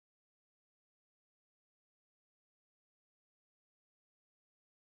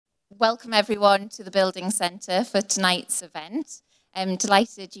Welcome everyone to the Building Centre for tonight's event. I'm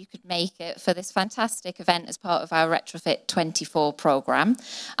delighted you could make it for this fantastic event as part of our Retrofit 24 programme.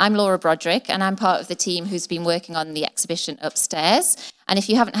 I'm Laura Broderick and I'm part of the team who's been working on the exhibition upstairs. And if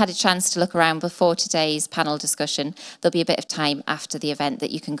you haven't had a chance to look around before today's panel discussion, there'll be a bit of time after the event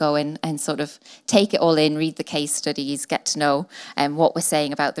that you can go in and sort of take it all in, read the case studies, get to know what we're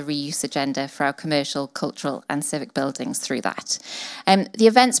saying about the reuse agenda for our commercial, cultural and civic buildings through that. The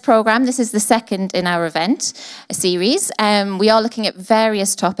events programme, this is the second in our event series. We are looking at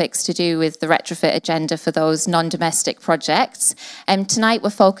various topics to do with the retrofit agenda for those non-domestic projects. Tonight we're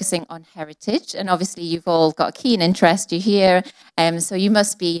focusing on heritage, and obviously you've all got a keen interest, you're here, so you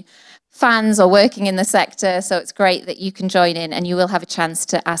must be fans or working in the sector, so it's great that you can join in and you will have a chance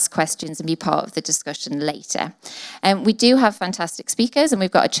to ask questions and be part of the discussion later. We do have fantastic speakers and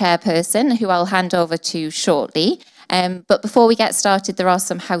we've got a chairperson who I'll hand over to shortly. But before we get started, there are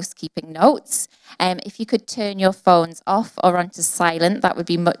some housekeeping notes. If you could turn your phones off or onto silent, that would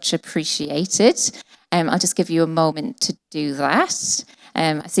be much appreciated. I'll just give you a moment to do that.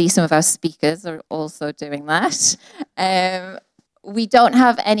 I see some of our speakers are also doing that. We don't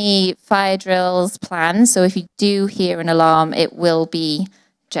have any fire drills planned, so if you do hear an alarm, it will be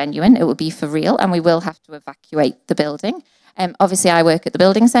genuine, it will be for real, and we will have to evacuate the building. Obviously, I work at the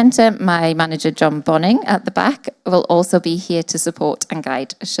Building Centre. My manager, John Bonning, at the back, will also be here to support and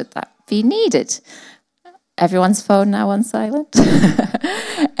guide should that be needed. Everyone's phone now on silent.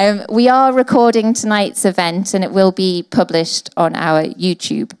 We are recording tonight's event and it will be published on our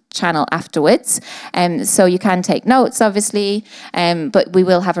YouTube channel afterwards. So you can take notes, obviously, but we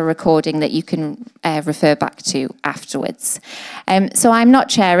will have a recording that you can refer back to afterwards. So I'm not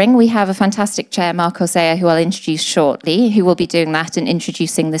chairing. We have a fantastic chair, Mark Hosea, who I'll introduce shortly, who will be doing that and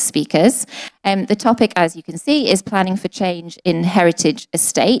introducing the speakers. The topic, as you can see, is planning for change in heritage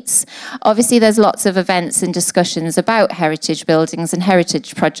estates. Obviously, there's lots of events and discussions about heritage buildings and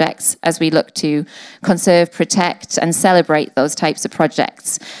heritage projects as we look to conserve, protect and celebrate those types of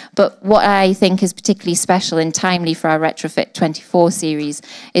projects. But what I think is particularly special and timely for our Retrofit 24 series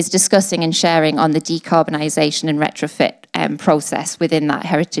is discussing and sharing on the decarbonisation and retrofit process within that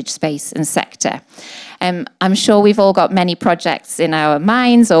heritage space and sector. I'm sure we've all got many projects in our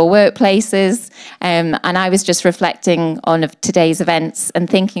minds or workplaces, and I was just reflecting on today's events and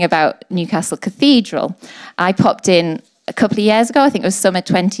thinking about Newcastle Cathedral. I popped in a couple of years ago, I think it was summer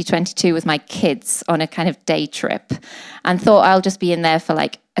 2022, with my kids on a kind of day trip and thought I'll just be in there for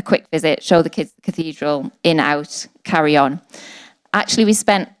like a quick visit, show the kids the cathedral, in, out, carry on. Actually, we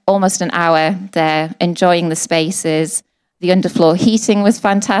spent almost an hour there enjoying the spaces. The underfloor heating was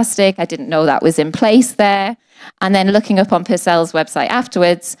fantastic. I didn't know that was in place there. And then looking up on Purcell's website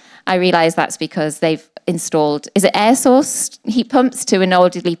afterwards, I realised that's because they've installed, is it air source heat pumps to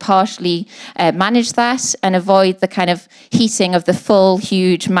inordinately partially manage that and avoid the kind of heating of the full,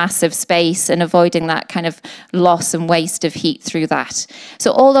 huge, massive space and avoiding that kind of loss and waste of heat through that.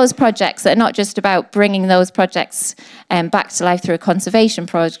 So all those projects that are not just about bringing those projects back to life through a conservation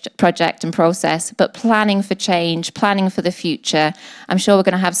project and process, but planning for change, planning for the future. I'm sure we're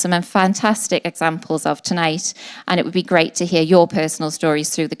going to have some fantastic examples of tonight, and it would be great to hear your personal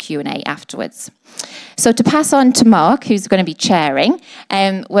stories through the Q&A afterwards. So to pass on to Mark, who's going to be chairing,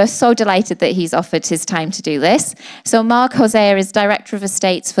 we're so delighted that he's offered his time to do this. So Mark Hosea is Director of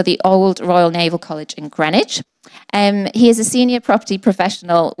Estates for the Old Royal Naval College in Greenwich. He is a senior property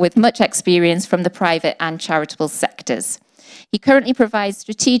professional with much experience from the private and charitable sectors. He currently provides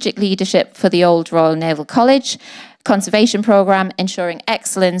strategic leadership for the Old Royal Naval College conservation programme, ensuring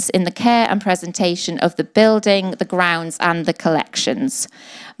excellence in the care and presentation of the building, the grounds and the collections.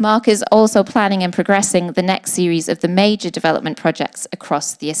 Mark is also planning and progressing the next series of the major development projects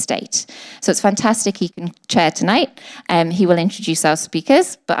across the estate. So it's fantastic he can chair tonight. He will introduce our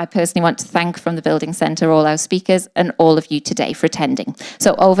speakers, but I personally want to thank from the Building Centre all our speakers and all of you today for attending.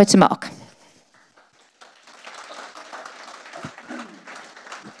 So over to Mark.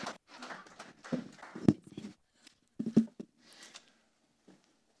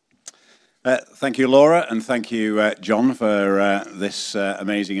 Thank you, Laura, and thank you, John, for this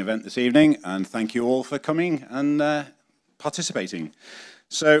amazing event this evening, and thank you all for coming and participating.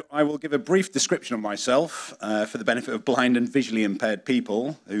 So I will give a brief description of myself for the benefit of blind and visually impaired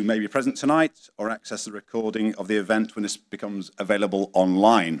people who may be present tonight or access the recording of the event when this becomes available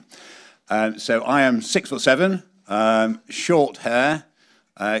online. So I am 6'7", short hair,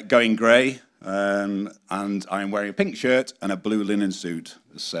 going grey, and I'm wearing a pink shirt and a blue linen suit.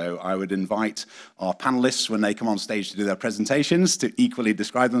 So I would invite our panellists, when they come on stage to do their presentations, to equally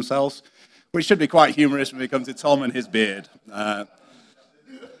describe themselves, which should be quite humorous when we come to Tom and his beard.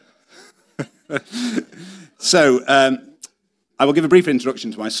 So, I will give a brief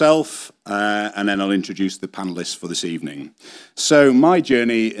introduction to myself, and then I'll introduce the panellists for this evening. So my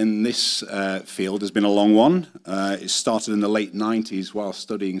journey in this field has been a long one. It started in the late 90s while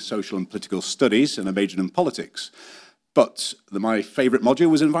studying social and political studies, and I majored in politics. But my favourite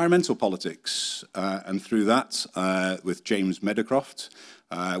module was environmental politics, and through that, with James Meadowcroft,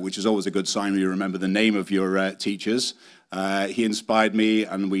 which is always a good sign when you remember the name of your teachers, he inspired me,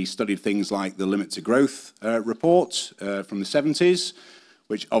 and we studied things like the Limit to Growth report from the 70s,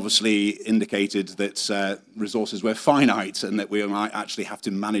 which obviously indicated that resources were finite and that we might actually have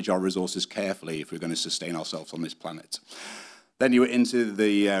to manage our resources carefully if we're going to sustain ourselves on this planet. Then you were into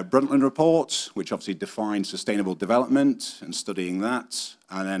the Brundtland report, which obviously defined sustainable development and studying that.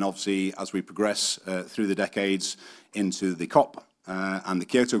 And then obviously, as we progress through the decades, into the COP and the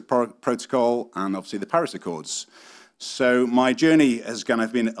Kyoto Protocol and obviously the Paris Accords. So my journey has kind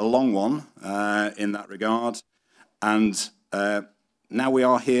of been a long one in that regard, and now we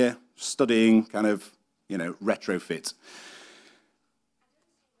are here studying kind of, you know, retrofit.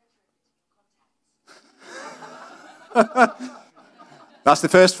 That's the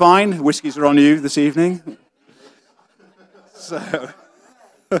first fine. Whiskies are on you this evening.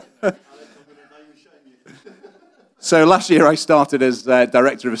 So last year I started as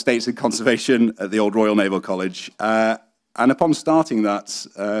Director of Estates and Conservation at the Old Royal Naval College. And upon starting that,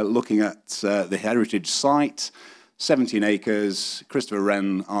 looking at the heritage site, 17 acres, Christopher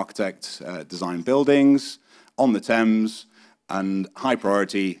Wren architect designed buildings, on the Thames, and high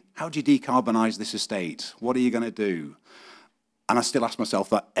priority, how do you decarbonise this estate? What are you going to do? And I still ask myself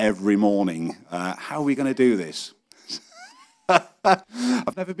that every morning. How are we going to do this?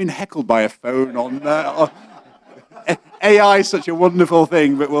 I've never been heckled by a phone on AI is such a wonderful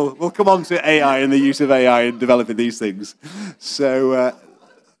thing, but we'll come on to AI and the use of AI in developing these things. So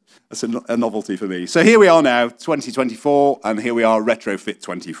that's a novelty for me. So here we are now, 2024, and here we are, Retrofit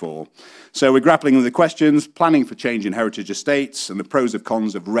 24. So we're grappling with the questions, planning for change in heritage estates, and the pros and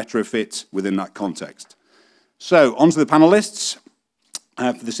cons of retrofit within that context. So on to the panellists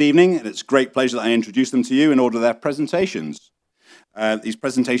for this evening, and it's a great pleasure that I introduce them to you in order of their presentations. These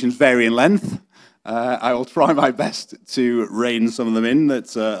presentations vary in length. I will try my best to rein some of them in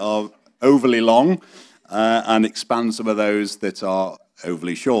that are overly long and expand some of those that are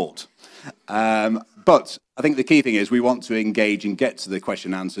overly short. But I think the key thing is we want to engage and get to the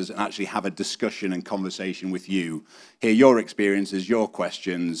question and answers and actually have a discussion and conversation with you, hear your experiences, your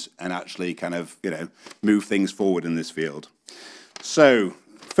questions, and actually kind of, you know, move things forward in this field. So,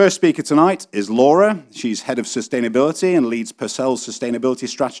 first speaker tonight is Laura. She's Head of Sustainability and leads Purcell's sustainability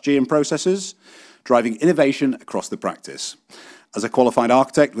strategy and processes, driving innovation across the practice. As a qualified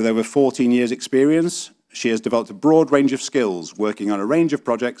architect with over 14 years' experience, she has developed a broad range of skills, working on a range of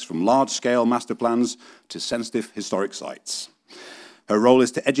projects from large-scale master plans to sensitive historic sites. Her role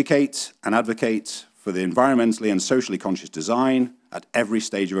is to educate and advocate for the environmentally and socially conscious design at every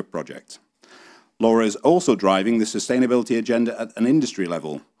stage of a project. Laura is also driving the sustainability agenda at an industry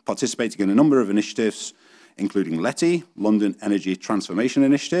level, participating in a number of initiatives, including LETI, London Energy Transformation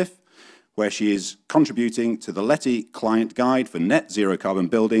Initiative, where she is contributing to the LETI Client Guide for Net Zero Carbon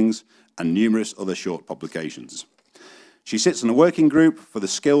Buildings and numerous other short publications. She sits on a working group for the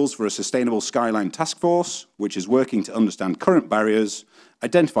Skills for a Sustainable Skyline Task Force, which is working to understand current barriers,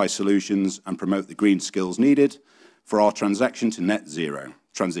 identify solutions, and promote the green skills needed for our transition to net zero.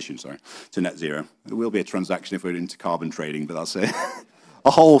 To net zero. There will be a transaction if we're into carbon trading, but that's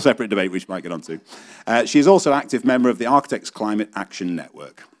a whole separate debate which we might get onto. She is also an active member of the Architects Climate Action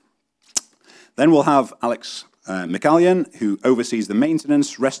Network. Then we'll have Alex McCallion, who oversees the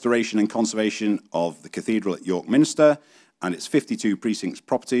maintenance, restoration and conservation of the cathedral at York Minster and its 52 precincts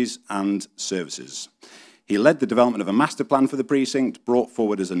properties and services. He led the development of a master plan for the precinct, brought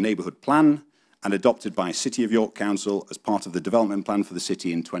forward as a neighbourhood plan and adopted by City of York Council as part of the development plan for the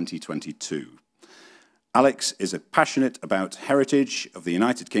city in 2022. Alex is passionate about heritage of the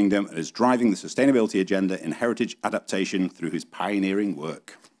United Kingdom and is driving the sustainability agenda in heritage adaptation through his pioneering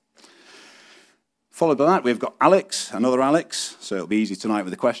work. Followed by that, we've got Alex, another Alex, so it'll be easy tonight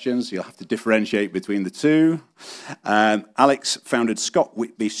with the questions. You'll have to differentiate between the two. Alex founded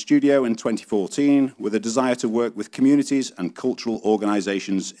ScottWhitbyStudio in 2014 with a desire to work with communities and cultural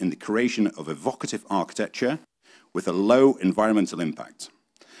organisations in the creation of evocative architecture with a low environmental impact.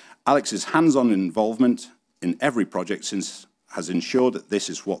 Alex's hands-on involvement in every project since has ensured that this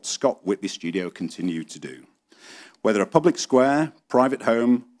is what ScottWhitbyStudio continue to do. Whether a public square, private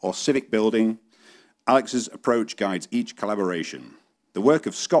home, or civic building, Alex's approach guides each collaboration. The work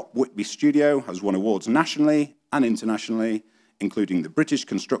of ScottWhitbyStudio has won awards nationally and internationally including the British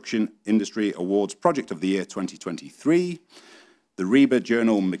Construction Industry Awards Project of the Year 2023, the REBA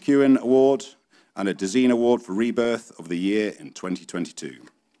Journal McEwen Award, and a Dezeen Award for Rebirth of the Year in 2022.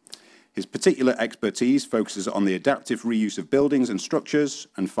 His particular expertise focuses on the adaptive reuse of buildings and structures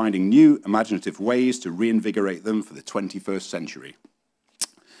and finding new imaginative ways to reinvigorate them for the 21st century.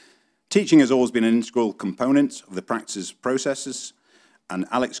 Teaching has always been an integral component of the practice's processes, and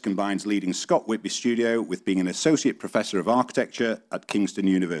Alex combines leading ScottWhitbyStudio with being an associate professor of architecture at Kingston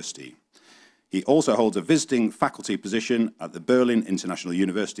University. He also holds a visiting faculty position at the Berlin International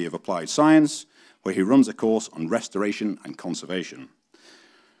University of Applied Science, where he runs a course on restoration and conservation.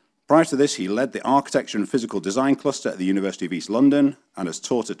 Prior to this, he led the Architecture and Physical Design Cluster at the University of East London and has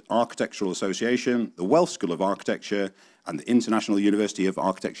taught at Architectural Association, the Welsh School of Architecture, and the International University of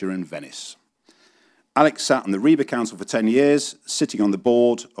Architecture in Venice. Alex sat on the REBA Council for 10 years, sitting on the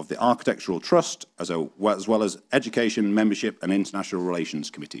board of the Architectural Trust, as well as Education, Membership, and International Relations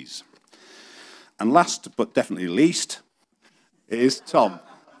Committees. And last, but definitely least, is Tom.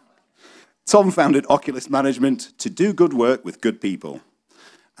 Tom founded Oculus Management to do good work with good people,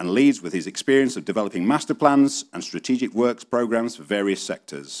 and leads with his experience of developing master plans and strategic works programs for various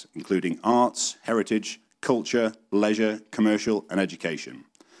sectors, including arts, heritage, culture, leisure, commercial, and education.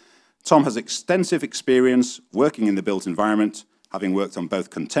 Tom has extensive experience working in the built environment, having worked on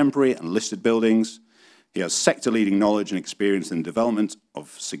both contemporary and listed buildings. He has sector-leading knowledge and experience in the development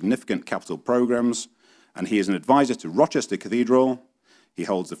of significant capital programs, and he is an advisor to Rochester Cathedral. He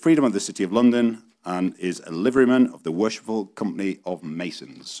holds the Freedom of the City of London and is a liveryman of the Worshipful Company of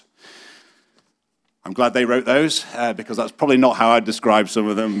Masons. I'm glad they wrote those, because that's probably not how I'd describe some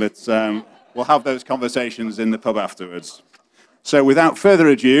of them, but we'll have those conversations in the pub afterwards. So without further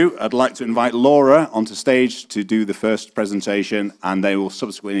ado, I'd like to invite Laura onto stage to do the first presentation, and they will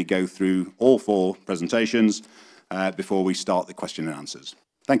subsequently go through all 4 presentations before we start the question and answers.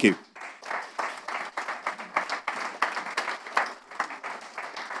 Thank you.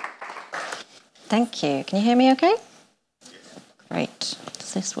 Thank you. Can you hear me okay? Great.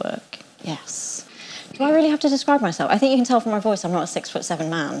 Does this work? Yes. Do I really have to describe myself? I think you can tell from my voice I'm not a 6'7"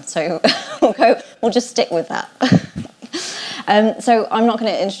 man, so we'll just stick with that. So I'm not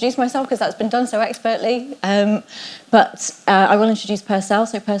going to introduce myself because that's been done so expertly, but I will introduce Purcell.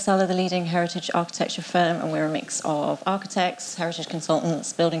 So Purcell are the leading heritage architecture firm, and we're a mix of architects, heritage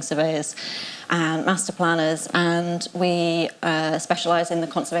consultants, building surveyors, and master planners, and we specialise in the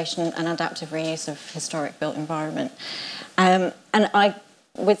conservation and adaptive reuse of historic built environment. And I,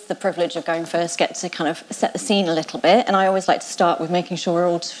 with the privilege of going first, get to kind of set the scene a little bit, and I always like to start with making sure we're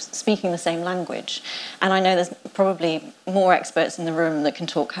all speaking the same language. And I know there's probably more experts in the room that can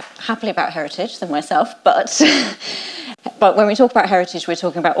talk happily about heritage than myself, but when we talk about heritage, we're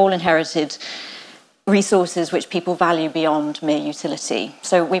talking about all inherited resources which people value beyond mere utility.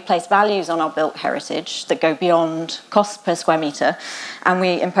 So we place values on our built heritage that go beyond cost per square metre, and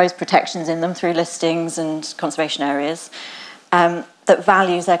we impose protections in them through listings and conservation areas that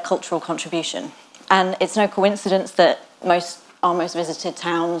values their cultural contribution. And it's no coincidence that our most visited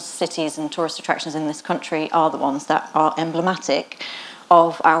towns, cities and tourist attractions in this country are the ones that are emblematic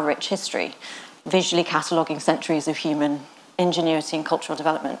of our rich history, visually cataloguing centuries of human ingenuity and cultural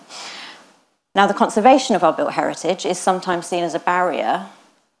development. Now, the conservation of our built heritage is sometimes seen as a barrier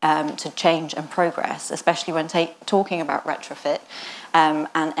to change and progress, especially when talking about retrofit and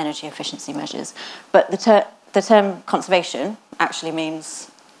energy efficiency measures. But the term conservation actually means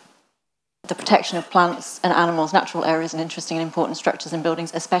the protection of plants and animals, natural areas and interesting and important structures and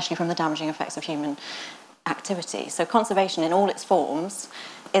buildings, especially from the damaging effects of human activity. So conservation in all its forms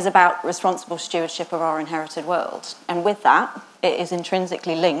is about responsible stewardship of our inherited world. And with that, it is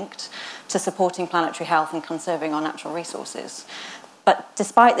intrinsically linked to supporting planetary health and conserving our natural resources. But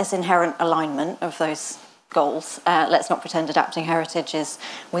despite this inherent alignment of those goals, let's not pretend adapting heritage is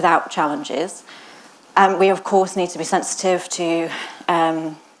without challenges. We, of course, need to be sensitive to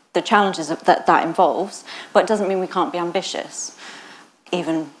the challenges that involves, but it doesn't mean we can't be ambitious.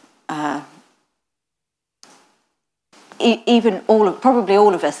 Probably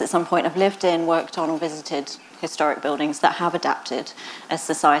all of us at some point have lived in, worked on, or visited historic buildings that have adapted as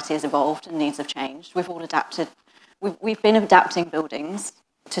society has evolved and needs have changed. We've all adapted. We've been adapting buildings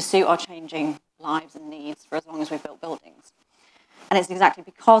to suit our changing lives and needs for as long as we've built buildings. And it's exactly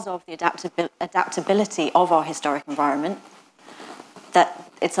because of the adaptability of our historic environment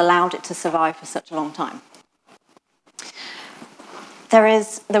that it's allowed it to survive for such a long time. There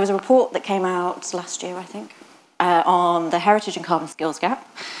was a report that came out last year, I think, on the heritage and carbon skills gap,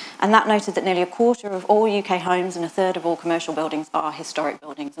 and that noted that nearly a quarter of all UK homes and a third of all commercial buildings are historic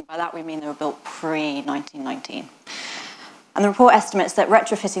buildings, and by that we mean they were built pre-1919. And the report estimates that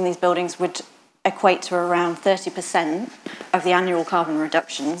retrofitting these buildings would equate to around 30% of the annual carbon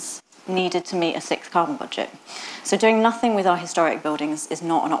reductions needed to meet a 6 carbon budget. So doing nothing with our historic buildings is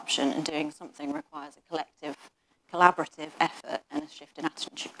not an option, and doing something requires a collective, collaborative effort and a shift in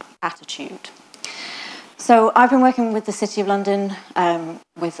attitude. So I've been working with the City of London,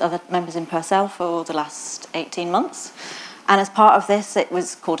 with other members in Purcell for the last 18 months. And as part of this, it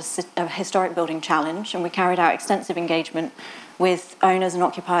was called a Historic Building Challenge, and we carried out extensive engagement with owners and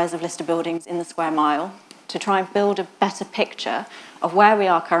occupiers of listed buildings in the square mile to try and build a better picture of where we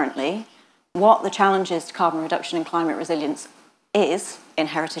are currently, what the challenges to carbon reduction and climate resilience is in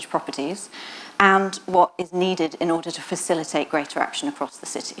heritage properties, and what is needed in order to facilitate greater action across the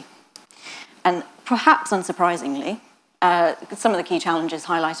city. And perhaps unsurprisingly, some of the key challenges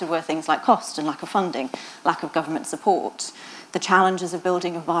highlighted were things like cost and lack of funding, lack of government support, the challenges of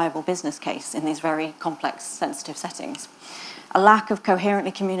building a viable business case in these very complex, sensitive settings. A lack of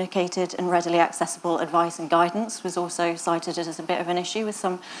coherently communicated and readily accessible advice and guidance was also cited as a bit of an issue, with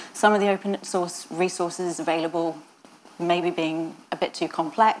some of the open source resources available maybe being a bit too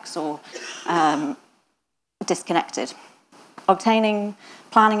complex or disconnected. Obtaining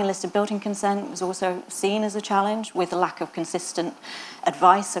planning and listed building consent was also seen as a challenge, with a lack of consistent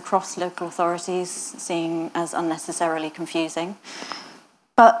advice across local authorities seen as unnecessarily confusing.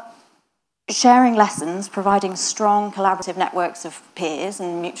 But sharing lessons, providing strong collaborative networks of peers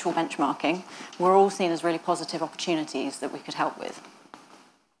and mutual benchmarking were all seen as really positive opportunities that we could help with.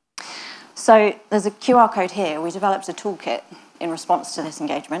 So there's a QR code here. We developed a toolkit in response to this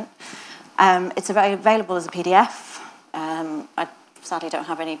engagement. It's available as a PDF. I sadly don't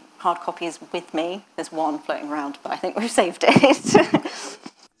have any hard copies with me. There's one floating around, but I think we've saved it.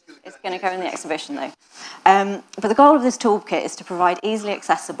 It's going to go in the exhibition, though. But the goal of this toolkit is to provide easily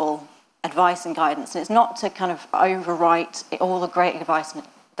accessible advice and guidance. And it's not to kind of overwrite all the great advice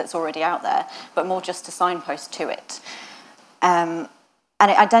that's already out there, but more just to signpost to it. And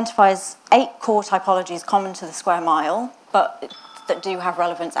it identifies 8 core typologies common to the square mile, but that do have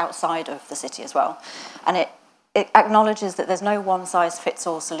relevance outside of the city as well. And it acknowledges that there's no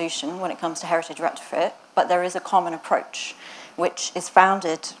one-size-fits-all solution when it comes to heritage retrofit, but there is a common approach which is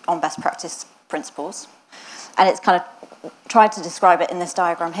founded on best practice principles. And it's kind of tried to describe it in this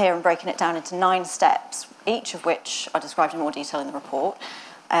diagram here and breaking it down into 9 steps, each of which are described in more detail in the report.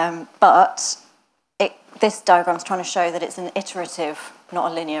 But this diagram is trying to show that it's an iterative,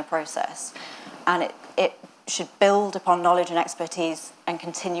 not a linear process. And it should build upon knowledge and expertise and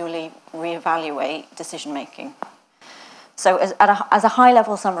continually reevaluate decision-making. So as a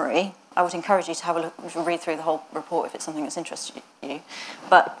high-level summary, I would encourage you to have a look, read through the whole report if it's something that's interested you.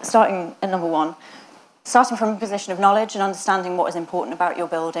 But starting at number 1, starting from a position of knowledge and understanding what is important about your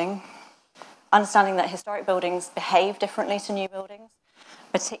building, understanding that historic buildings behave differently to new buildings,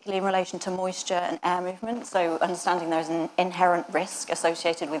 particularly in relation to moisture and air movement. So understanding there's an inherent risk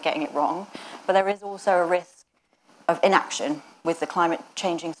associated with getting it wrong, but there is also a risk of inaction with the climate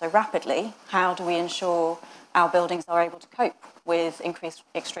changing so rapidly. How do we ensure our buildings are able to cope with increased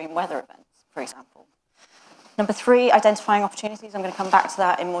extreme weather events, for example? Number 3, identifying opportunities. I'm going to come back to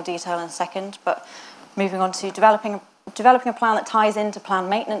that in more detail in a second, but moving on to developing a plan that ties into planned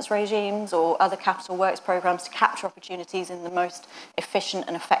maintenance regimes or other capital works programs to capture opportunities in the most efficient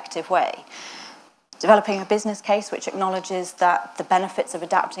and effective way. Developing a business case which acknowledges that the benefits of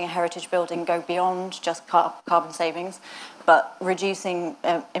adapting a heritage building go beyond just carbon savings, but reducing,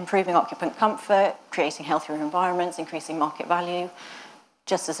 improving occupant comfort, creating healthier environments, increasing market value,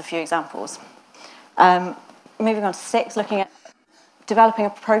 just as a few examples. Moving on to 6, looking at developing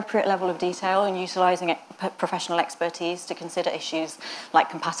appropriate level of detail and utilising professional expertise to consider issues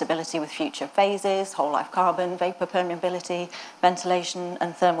like compatibility with future phases, whole life carbon, vapour permeability, ventilation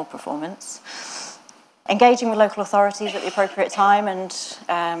and thermal performance. Engaging with local authorities at the appropriate time and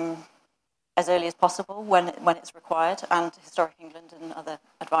as early as possible when it's required, and Historic England and other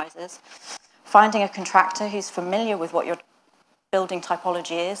advisors. Finding a contractor who's familiar with what your building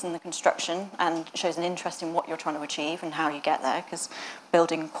typology is and the construction and shows an interest in what you're trying to achieve and how you get there, because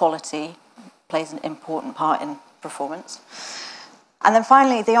building quality plays an important part in performance. And then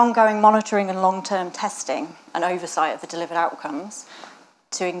finally, the ongoing monitoring and long-term testing and oversight of the delivered outcomes,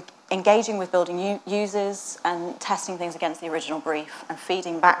 to engaging with building users and testing things against the original brief and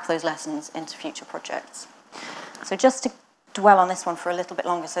feeding back those lessons into future projects. So just to dwell on this one for a little bit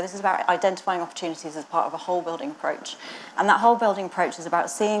longer. So this is about identifying opportunities as part of a whole building approach. And that whole building approach is about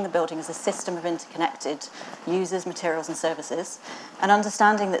seeing the building as a system of interconnected users, materials and services, and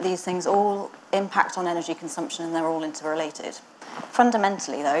understanding that these things all impact on energy consumption and they're all interrelated.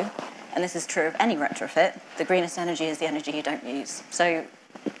 Fundamentally though, and this is true of any retrofit, the greenest energy is the energy you don't use. So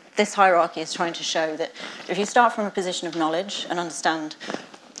this hierarchy is trying to show that if you start from a position of knowledge and understand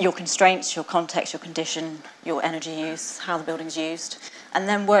your constraints, your context, your condition, your energy use, how the building's used, and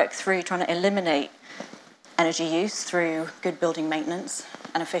then work through trying to eliminate energy use through good building maintenance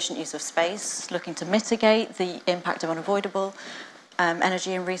and efficient use of space, looking to mitigate the impact of unavoidable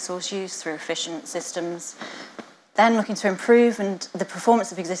energy and resource use through efficient systems, then looking to improve the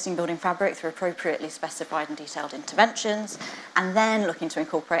performance of existing building fabric through appropriately specified and detailed interventions, and then looking to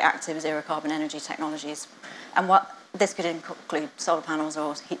incorporate active zero-carbon energy technologies. And what this could include solar panels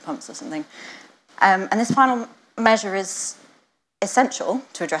or heat pumps or something. And this final measure is essential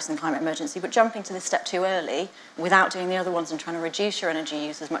to addressing the climate emergency, but jumping to this step too early without doing the other ones and trying to reduce your energy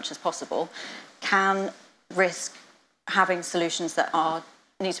use as much as possible can risk having solutions that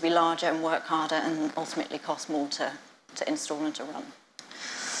need to be larger and work harder and ultimately cost more to install and to run.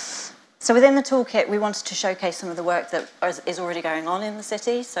 So within the toolkit, we wanted to showcase some of the work that is already going on in the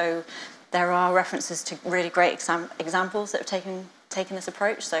city. So there are references to really great examples that have taken this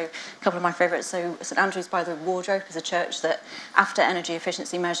approach. So a couple of my favourites. So St Andrew's by the Wardrobe is a church that, after energy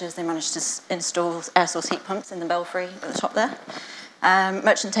efficiency measures, they managed to install air source heat pumps in the belfry at the top there.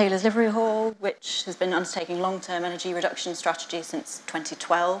 Merchant Taylor's Livery Hall, which has been undertaking long-term energy reduction strategy since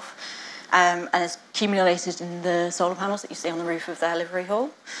 2012, and has accumulated in the solar panels that you see on the roof of their livery hall.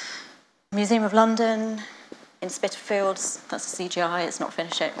 Museum of London, in Spitalfields, that's a CGI, it's not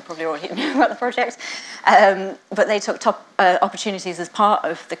finished yet, you probably already knew about the project. But they took top opportunities as part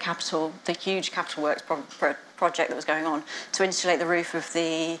of the huge capital works project that was going on to insulate the roof of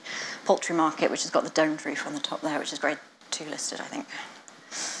the poultry market, which has got the domed roof on the top there, which is grade 2 listed, I think.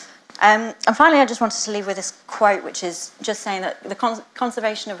 And finally, I just wanted to leave with this quote, which is just saying that the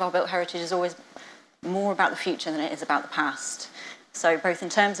conservation of our built heritage is always more about the future than it is about the past. So both in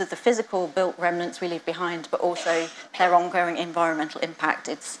terms of the physical built remnants we leave behind, but also their ongoing environmental impact,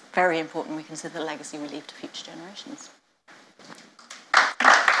 it's very important we consider the legacy we leave to future generations.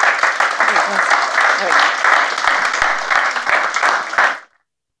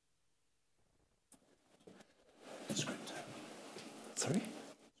 Sorry?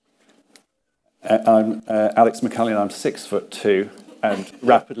 I'm Alex McCallion. I'm 6'2" and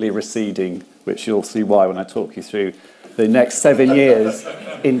rapidly receding, which you'll see why when I talk you through the next 7 years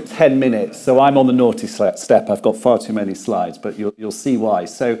in 10 minutes. So I'm on the naughty step. I've got far too many slides, but you'll see why.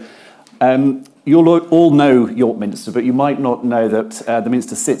 So you'll all know York Minster, but you might not know that the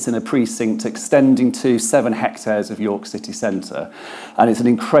Minster sits in a precinct extending to 7 hectares of York city centre, and it's an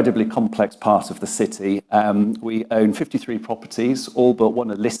incredibly complex part of the city. We own 53 properties, all but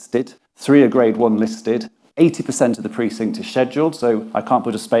one are listed, 3 are grade 1 listed. 80% of the precinct is scheduled, so I can't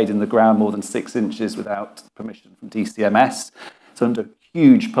put a spade in the ground more than 6 inches without permission from DCMS. It's under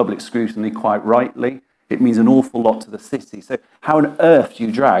huge public scrutiny, quite rightly. It means an awful lot to the city. So how on earth do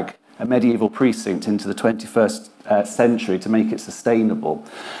you drag a medieval precinct into the 21st century to make it sustainable?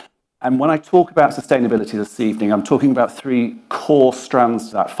 And when I talk about sustainability this evening, I'm talking about 3 core strands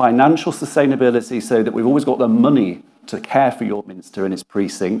to that. Financial sustainability, so that we've always got the money to care for York Minster and its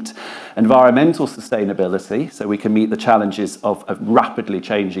precinct. Environmental sustainability, so we can meet the challenges of a rapidly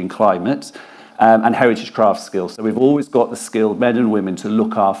changing climate. And heritage craft skills. So we've always got the skilled men and women to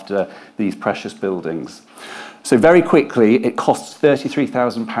look after these precious buildings. So very quickly, it costs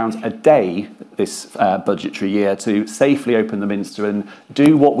 £33,000 a day this budgetary year to safely open the Minster and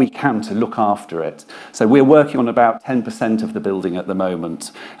do what we can to look after it. So we're working on about 10% of the building at the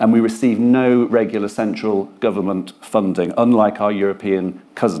moment, and we receive no regular central government funding, unlike our European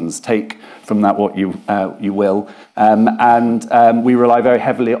cousins. Take from that what you will. And we rely very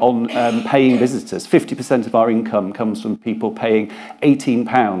heavily on paying visitors. 50% of our income comes from people paying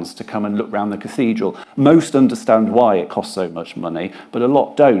 £18 to come and look round the cathedral. Most understand why it costs so much money, but a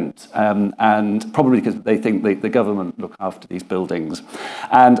lot don't, and probably because they think the government look after these buildings.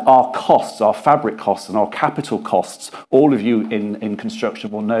 And our costs, our fabric costs and our capital costs, all of you in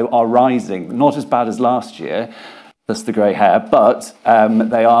construction will know, are rising. Not as bad as last year, that's the grey hair, but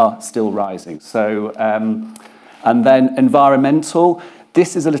they are still rising. So, and then environmental.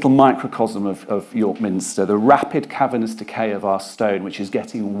 This is a little microcosm of York Minster, the rapid cavernous decay of our stone, which is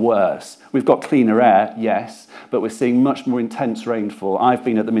getting worse. We've got cleaner air, yes, but we're seeing much more intense rainfall. I've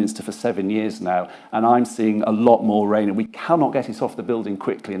been at the Minster for 7 years now, and I'm seeing a lot more rain, and we cannot get it off the building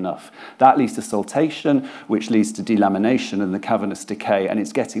quickly enough. That leads to siltation, which leads to delamination and the cavernous decay, and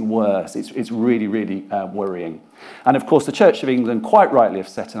it's getting worse. It's really, really worrying. And of course, the Church of England quite rightly have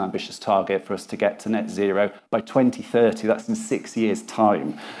set an ambitious target for us to get to net zero by 2030. That's in 6 years'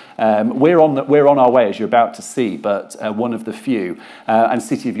 time. We're on our way, as you're about to see, but one of the few. And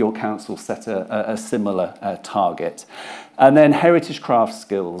City of York Council set a similar target. And then heritage craft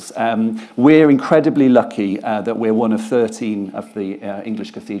skills. We're incredibly lucky that we're one of 13 of the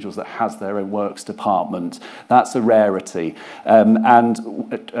English cathedrals that has their own works department. That's a rarity. And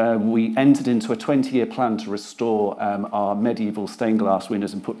we entered into a 20-year plan to restore our medieval stained glass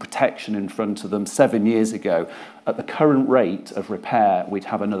windows and put protection in front of them 7 years ago. At the current rate of repair, we'd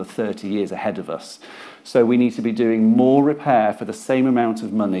have another 30 years ahead of us. So we need to be doing more repair for the same amount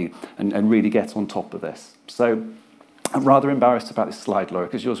of money and really get on top of this. So I'm rather embarrassed about this slide, Laura,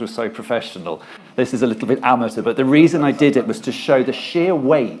 because yours was so professional. This is a little bit amateur, but the reason I did it was to show the sheer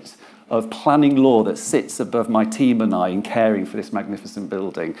weight of planning law that sits above my team and I in caring for this magnificent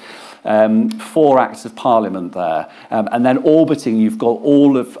building. 4 acts of parliament there. And then orbiting, you've got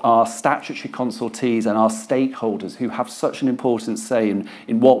all of our statutory consultees and our stakeholders who have such an important say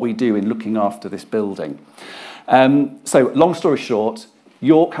in what we do in looking after this building. So long story short,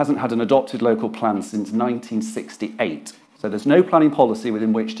 York hasn't had an adopted local plan since 1968. So there's no planning policy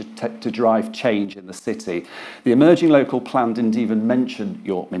within which to drive change in the city. The emerging local plan didn't even mention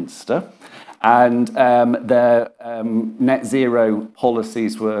York Minster. And their net zero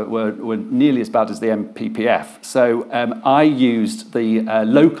policies were nearly as bad as the MPPF. So I used the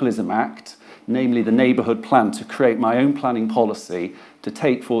Localism Act, namely the neighbourhood plan, to create my own planning policy to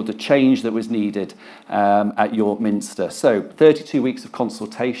take forward the change that was needed at York Minster. So 32 weeks of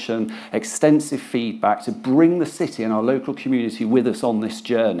consultation, extensive feedback to bring the city and our local community with us on this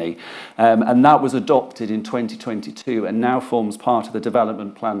journey. And that was adopted in 2022 and now forms part of the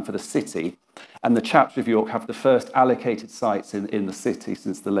development plan for the city. And the chapter of York have the first allocated sites in the city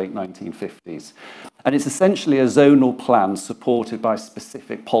since the late 1950s. And it's essentially a zonal plan supported by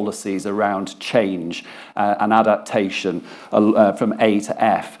specific policies around change and adaptation from A to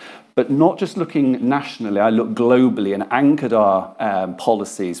F. But not just looking nationally, I looked globally and anchored our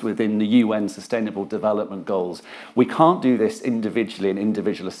policies within the UN Sustainable Development Goals. We can't do this individually in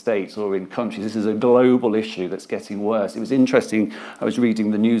individual estates or in countries. This is a global issue that's getting worse. It was interesting, I was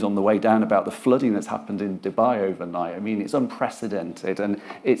reading the news on the way down about the flooding that's happened in Dubai overnight. I mean, it's unprecedented and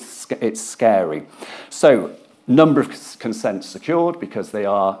it's scary. So, number of consents secured because they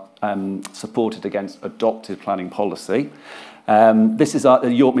are supported against adopted planning policy. This is the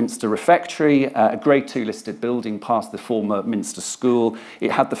York Minster Refectory, a Grade 2 listed building past the former Minster School.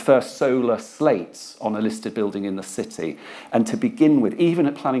 It had the first solar slates on a listed building in the city. And to begin with, even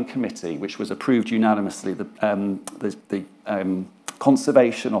at Planning Committee, which was approved unanimously, the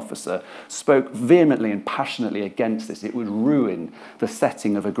conservation officer spoke vehemently and passionately against this. It would ruin the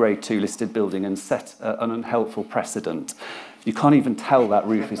setting of a Grade 2 listed building and set an unhelpful precedent. You can't even tell that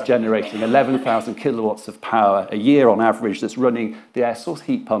roof is generating 11,000 kilowatts of power a year on average that's running the air source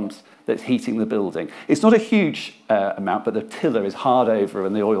heat pumps that's heating the building. It's not a huge amount, but the tiller is hard over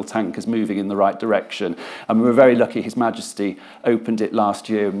and the oil tank is moving in the right direction. And we were very lucky His Majesty opened it last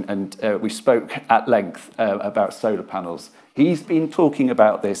year and we spoke at length about solar panels. He's been talking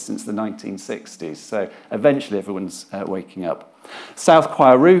about this since the 1960s, so eventually everyone's waking up. South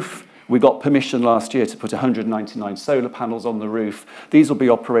Choir Roof. We got permission last year to put 199 solar panels on the roof. These will be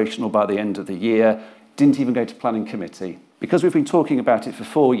operational by the end of the year. Didn't even go to Planning Committee. Because we've been talking about it for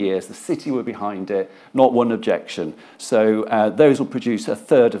 4 years, the city were behind it, not one objection. So those will produce a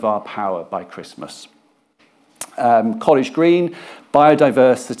third of our power by Christmas. College Green,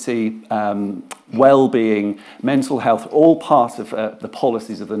 biodiversity, well-being, mental health, all part of the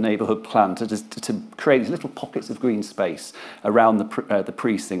policies of the neighbourhood plan to create these little pockets of green space around the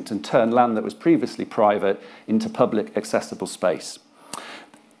precinct and turn land that was previously private into public accessible space.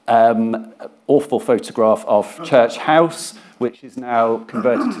 Awful photograph of Church House, which is now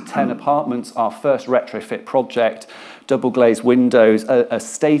converted to 10 apartments, our first retrofit project, double glazed windows, a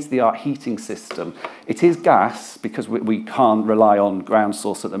state-of-the-art heating system. It is gas because we can't rely on ground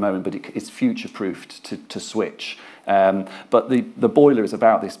source at the moment, but it's future-proofed to switch. But the boiler is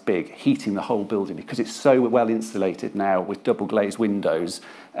about this big, heating the whole building because it's so well insulated now with double glazed windows.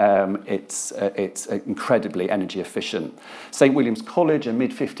 It's incredibly energy efficient. St William's College, a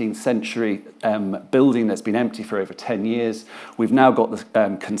mid-15th century building that's been empty for over 10 years. We've now got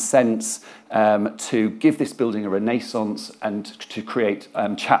the consents to give this building a renaissance and to create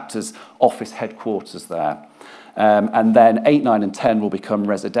chapters office headquarters there. And then 8, 9 and 10 will become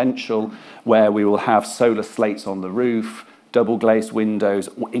residential, where we will have solar slates on the roof, double glazed windows,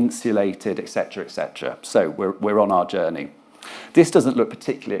 insulated, etc., etc. So we're on our journey. This doesn't look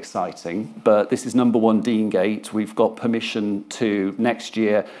particularly exciting, but this is number 1 Deangate. We've got permission to next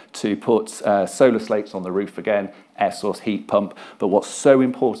year to put solar slates on the roof again, air source heat pump. But what's so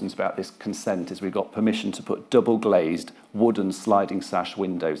important about this consent is we've got permission to put double glazed wooden sliding sash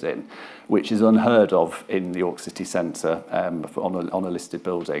windows in, which is unheard of in the York City Centre on a listed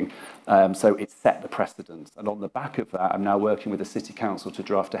building. So it's set the precedent. And on the back of that, I'm now working with the City Council to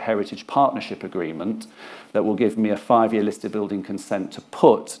draft a heritage partnership agreement that will give me a 5-year listed building consent to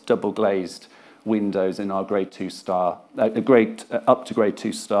put double glazed windows in our grade 2 star, up to grade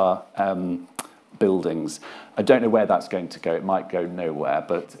 2 star buildings. I don't know where that's going to go. It might go nowhere,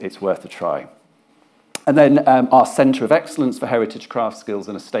 but it's worth a try. And then our Centre of Excellence for Heritage Craft Skills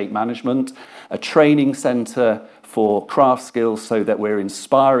and Estate Management, a training centre for craft skills so that we're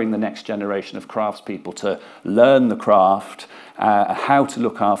inspiring the next generation of craftspeople to learn the craft, how to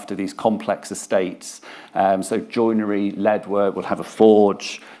look after these complex estates. So joinery, leadwork, we'll have a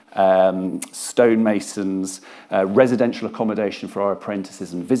forge, stonemasons, residential accommodation for our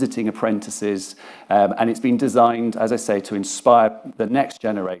apprentices and visiting apprentices, and it's been designed, as I say, to inspire the next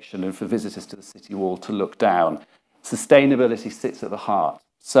generation and for visitors to the city wall to look down. Sustainability sits at the heart.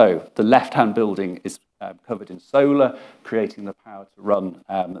 So the left-hand building is covered in solar, creating the power to run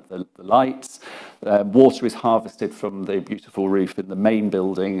the lights. Water is harvested from the beautiful roof in the main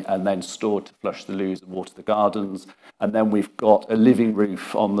building and then stored to flush the loos and water the gardens. And then we've got a living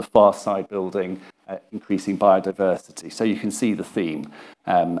roof on the far side building, increasing biodiversity. So you can see the theme.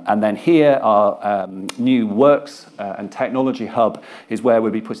 And then here, our new works and technology hub is where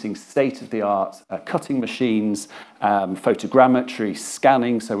we'll be putting state-of-the-art cutting machines, photogrammetry,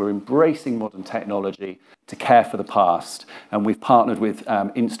 scanning. So we're embracing modern technology to care for the past. And we've partnered with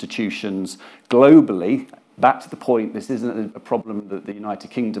institutions globally. Back to the point, this isn't a problem that the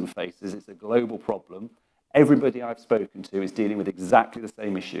United Kingdom faces, it's a global problem. Everybody I've spoken to is dealing with exactly the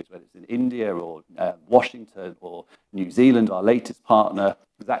same issues, whether it's in India or Washington or New Zealand, our latest partner,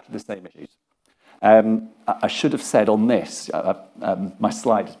 exactly the same issues. I should have said on this, my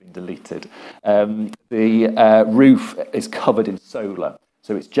slide has been deleted, the roof is covered in solar,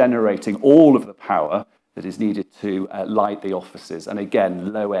 so it's generating all of the power that is needed to light the offices, and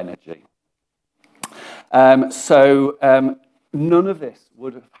again, low energy. None of this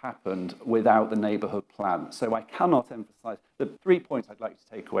would have happened without the neighbourhood plan. So I cannot emphasise, the 3 points I'd like to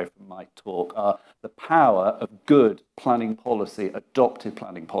take away from my talk are the power of good planning policy, adopted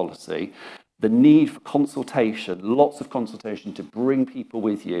planning policy, the need for consultation, lots of consultation to bring people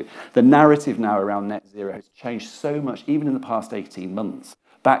with you. The narrative now around net zero has changed so much, even in the past 18 months.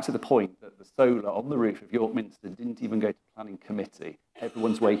 Back to the point that the solar on the roof of York Minster didn't even go to planning committee.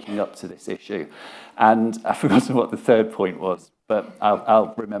 Everyone's waking up to this issue. And I've forgotten what the third point was, but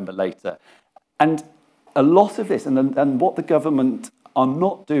I'll remember later. And a lot of this, and what the government are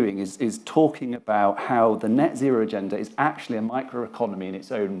not doing is talking about how the net zero agenda is actually a microeconomy in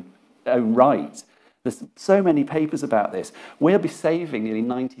its own right. There's so many papers about this. We'll be saving nearly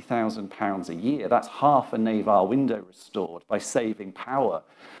 £90,000 a year. That's half a naval window restored by saving power.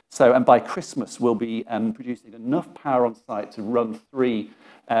 So, and by Christmas, we'll be producing enough power on site to run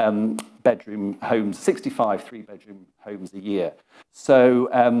 3-bedroom homes, 65 3-bedroom homes a year. So,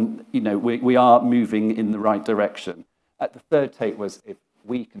 you know, we are moving in the right direction. The third take was, if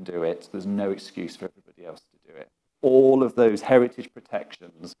we can do it, there's no excuse for everybody else to do it. All of those heritage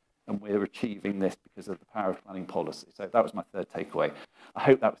protections, and we're achieving this because of the power of planning policy. So that was my third takeaway. I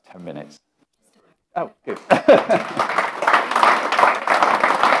hope that was 10 minutes. Oh, good.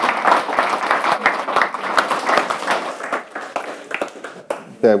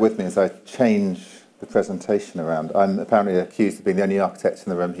 Bear with me as I change the presentation around. I'm apparently accused of being the only architect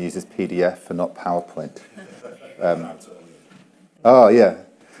in the room who uses PDF and not PowerPoint. Oh, yeah.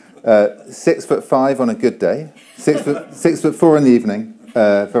 6'5" on a good day. 6'4" in the evening.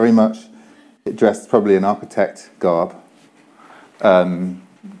 Very much dressed probably in architect garb. I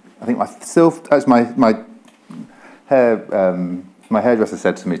think my hairdresser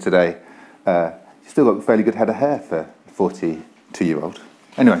said to me today, "You still got a fairly good head of hair for a 42-year-old."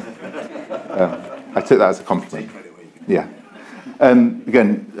 Anyway, I took that as a compliment. Yeah.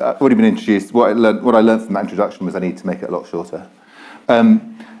 Again, I've already been introduced. What I learned from that introduction was I need to make it a lot shorter.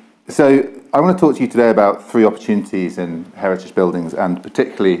 So I want to talk to you today about 3 opportunities in heritage buildings, and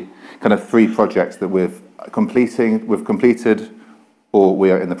particularly kind of 3 projects that we've completed, or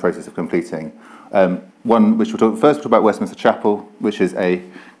we are in the process of completing. One which we'll talk about Westminster Chapel, which is a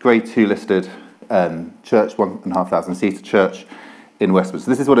Grade 2 listed church, 1,500 seater church in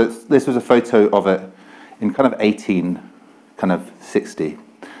Westminster. This was a photo of it in kind of 1860.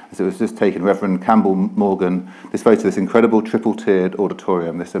 So it was just taken, Reverend Campbell Morgan, this photo, this incredible triple-tiered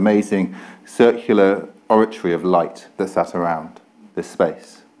auditorium, this amazing circular oratory of light that sat around this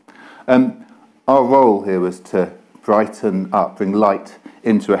space. Our role here was to brighten up, bring light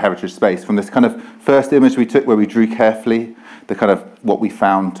into a heritage space. From this kind of first image we took where we drew carefully the kind of what we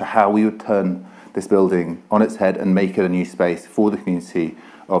found to how we would turn this building on its head and make it a new space for the community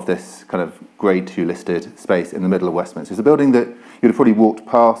of this kind of grade 2 listed space in the middle of Westminster. It's a building that you'd have probably walked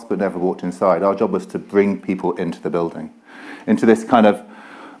past but never walked inside. Our job was to bring people into the building, into this kind of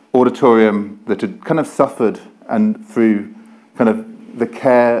auditorium that had kind of suffered and through kind of the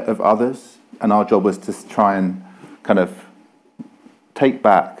care of others, and our job was to try and kind of take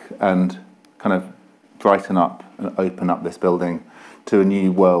back and kind of brighten up and open up this building to a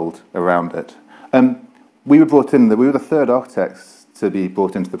new world around it. We were brought in, we were the third architects to be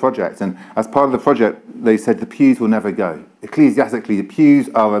brought into the project, and as part of the project they said the pews will never go. Ecclesiastically, the pews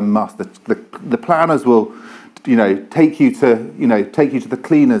are a must. The planners will, take you to the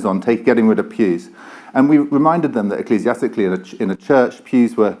cleaners on getting rid of pews. And we reminded them that ecclesiastically in a church,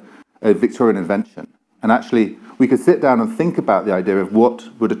 pews were a Victorian invention. And actually, we could sit down and think about the idea of what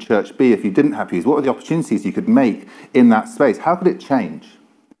would a church be if you didn't have pews. What were the opportunities you could make in that space? How could it change?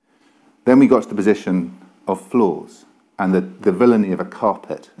 Then we got to the position of floors and the villainy of a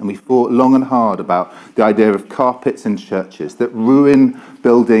carpet. And we thought long and hard about the idea of carpets in churches that ruin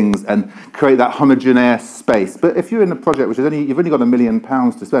buildings and create that homogeneous space. But if you're in a project which is you've only got £1 million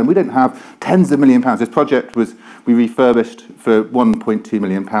to spend, we don't have tens of £millions. This project we refurbished for £1.2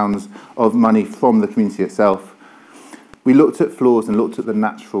 million of money from the community itself. We looked at floors and looked at the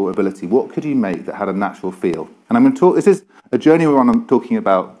natural ability. What could you make that had a natural feel? And I'm going to talk, this is a journey we're on, I'm talking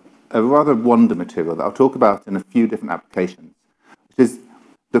about a rather wonder material that I'll talk about in a few different applications, which is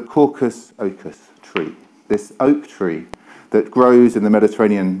the Caucus Ocus tree. This oak tree that grows in the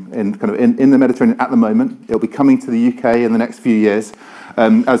Mediterranean, in the Mediterranean at the moment. It'll be coming to the UK in the next few years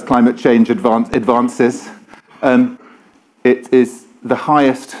as climate change advances. It is the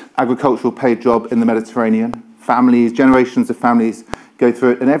highest agricultural paid job in the Mediterranean. Families, generations of families go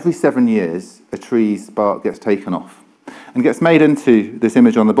through it, and every 7 years a tree's bark gets taken off and gets made into this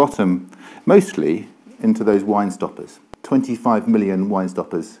image on the bottom, mostly into those wine stoppers. 25 million wine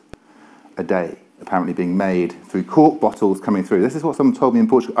stoppers a day apparently being made through cork bottles coming through. This is what someone told me in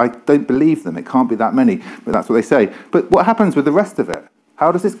Portugal. I don't believe them, it can't be that many, but that's what they say. But what happens with the rest of it?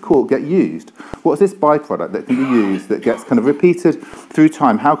 How does this cork get used? What's this byproduct that can be used, that gets kind of repeated through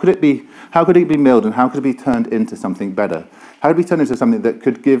time? How could it be milled, and how could it be turned into something better? How could it be turned into something that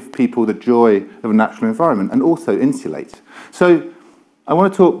could give people the joy of a natural environment and also insulate? So I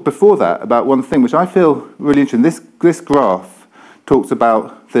want to talk before that about one thing which I feel really interesting. This graph talks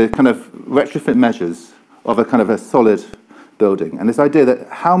about the kind of retrofit measures of a kind of a solid building, and this idea that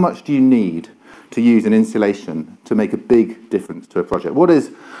how much do you need to use an insulation to make a big difference to a project? What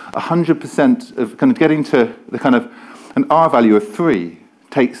is 100% of kind of getting to the kind of an R value of 3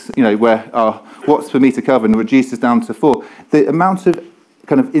 takes, where our watts per meter Kelvin reduces down to 4. The amount of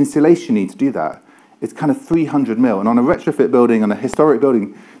kind of insulation you need to do that is kind of 300 mil. And on a retrofit building, on a historic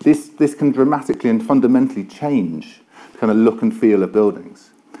building, this can dramatically and fundamentally change the kind of look and feel of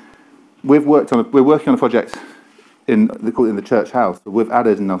buildings. We're working on a project in the church house. We've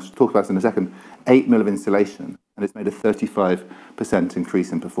added, and I'll talk about this in a second, 8 mil of insulation, and it's made a 35%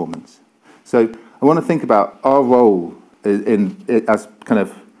 increase in performance. So I want to think about our role as kind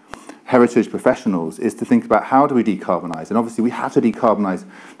of heritage professionals is to think about how do we decarbonise, and obviously we have to decarbonise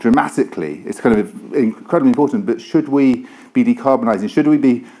dramatically. It's kind of incredibly important, but should we be decarbonising? Should we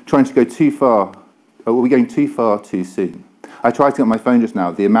be trying to go too far? Or are we going too far too soon? I tried to get on my phone just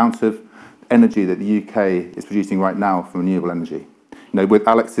now the amount of energy that the UK is producing right now from renewable energy. With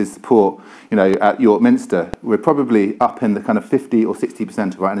Alex's support, at York Minster, we're probably up in the kind of 50 or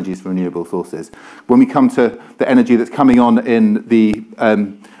 60% of our energy is from renewable sources. When we come to the energy that's coming on in the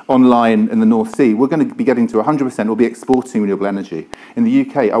online in the North Sea, we're going to be getting to 100%. We'll be exporting renewable energy. In the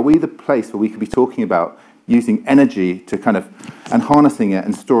UK, are we the place where we could be talking about using energy to kind of, and harnessing it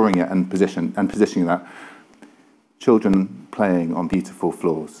and storing it and positioning that? Children playing on beautiful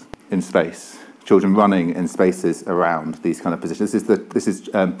floors in space. Children running in spaces around these kind of positions. This is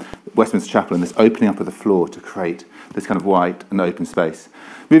Westminster Chapel, and this opening up of the floor to create this kind of white and open space.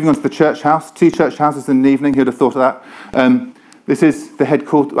 Moving on to the church house. 2 church houses in the evening. Who'd have thought of that? This is the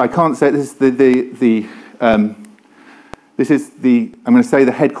headquarters. I can't say it. This is the I'm going to say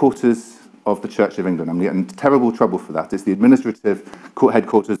the headquarters of the Church of England. I'm getting in terrible trouble for that. It's the administrative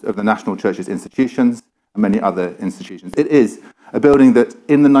headquarters of the National Church's institutions and many other institutions. It is a building that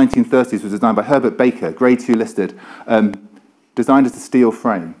in the 1930s was designed by Herbert Baker, grade 2 listed, designed as a steel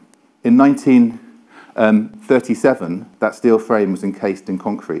frame. In 1937, that steel frame was encased in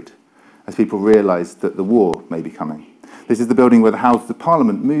concrete as people realised that the war may be coming. This is the building where the Houses of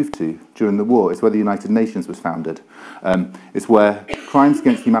Parliament moved to during the war. It's where the United Nations was founded. It's where crimes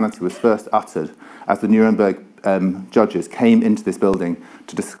against humanity was first uttered as the Nuremberg judges came into this building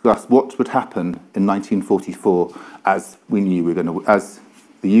to discuss what would happen in 1944 as we knew we were going to, as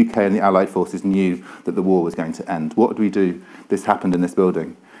the UK and the Allied forces knew that the war was going to end. What do we do? This happened in this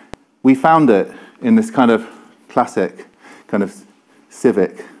building. We found it in this kind of classic, kind of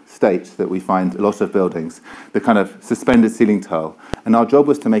civic state that we find a lot of buildings, the kind of suspended ceiling tile. And our job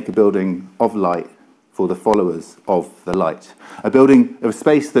was to make a building of light for the followers of the light. A building of a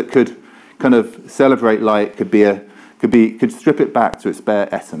space that could kind of celebrate light, could strip it back to its bare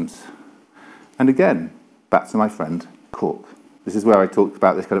essence. And again, back to my friend, cork. This is where I talked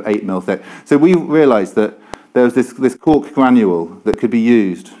about this kind of 8mm thick. So we realised that there was this cork granule that could be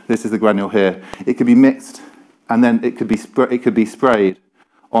used. This is the granule here. It could be mixed, and then it could be sprayed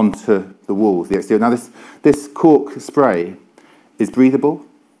onto the walls, the exterior. Now this cork spray is breathable.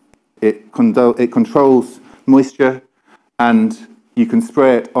 It controls moisture, and you can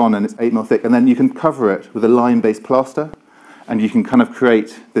spray it on, and it's 8mm thick, and then you can cover it with a lime-based plaster, and you can kind of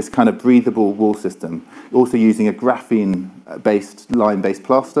create this kind of breathable wall system. Also using a graphene-based, lime-based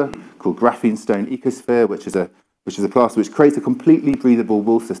plaster called Graphene Stone Ecosphere, which is a plaster which creates a completely breathable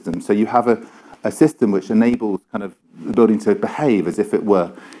wall system. So you have a system which enables kind of the building to behave as if it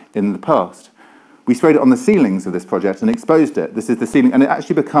were in the past. We sprayed it on the ceilings of this project and exposed it. This is the ceiling, and it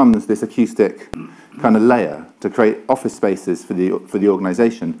actually becomes this acoustic kind of layer to create office spaces for the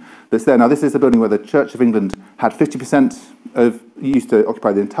organisation that's there. Now, this is a building where the Church of England had 50% used to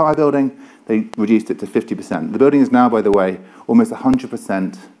occupy the entire building. They reduced it to 50%. The building is now, by the way, almost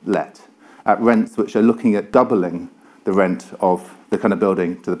 100% let at rents which are looking at doubling the rent of the kind of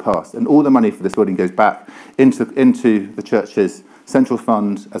building to the past. And all the money for this building goes back into the church's central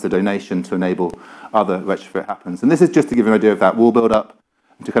fund as a donation to enable other retrofit happens. And this is just to give you an idea of that wall build-up,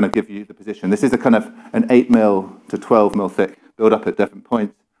 and to kind of give you the position. This is a kind of an 8mm to 12mm thick build-up at different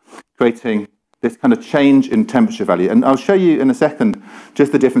points, creating this kind of change in temperature value. And I'll show you in a second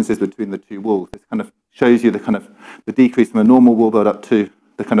just the differences between the two walls. This kind of shows you the decrease from a normal wall build-up to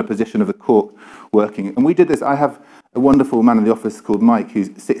the kind of position of the cork working. And we did this. I have a wonderful man in the office called Mike, who's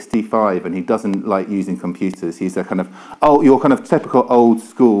 65, and he doesn't like using computers. He's a kind of, your kind of typical old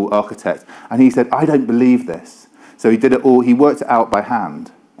school architect. And he said, I don't believe this. So he did it all, he worked it out by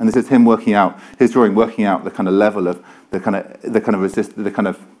hand. And this is him working out, his drawing, working out the kind of level of the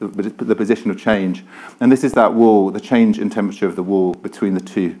position of change. And this is that wall, the change in temperature of the wall between the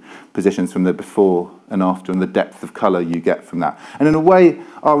two positions from the before and after, and the depth of colour you get from that. And in a way,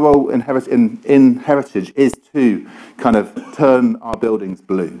 our role in heritage is to kind of turn our buildings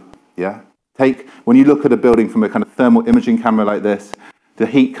blue. Yeah. When you look at a building from a kind of thermal imaging camera like this, the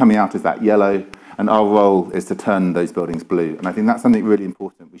heat coming out is that yellow. And our role is to turn those buildings blue. And I think that's something really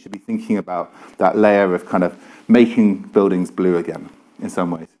important. We should be thinking about that layer of kind of making buildings blue again, in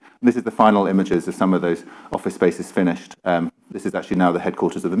some ways. And this is the final images of some of those office spaces finished. This is actually now the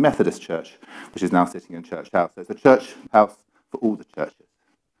headquarters of the Methodist Church, which is now sitting in Church House. So it's a church house for all the churches.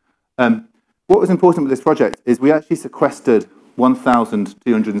 What was important with this project is we actually sequestered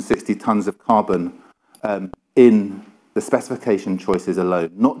 1,260 tonnes of carbon in the specification choices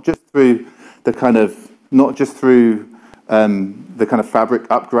alone, not just through the kind of fabric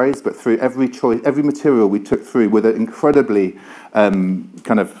upgrades, but through every material we took through with an incredibly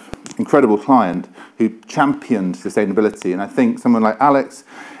incredible client who championed sustainability. And I think someone like Alex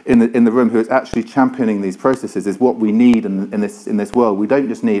in the room, who is actually championing these processes, is what we need in this world. We don't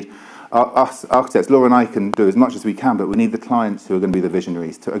just need us architects. Laura and I can do as much as we can, but we need the clients who are going to be the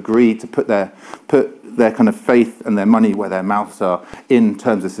visionaries to agree to put their kind of faith and their money where their mouths are in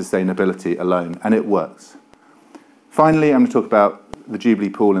terms of sustainability alone, and it works. Finally, I'm going to talk about the Jubilee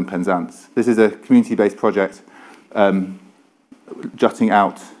Pool in Penzance. This is a community-based project jutting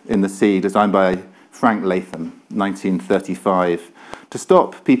out in the sea, designed by Frank Latham, 1935, to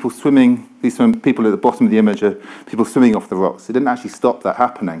stop people swimming. People at the bottom of the image are people swimming off the rocks. It didn't actually stop that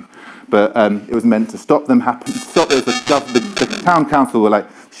happening, but it was meant to stop them happening. The town council were like,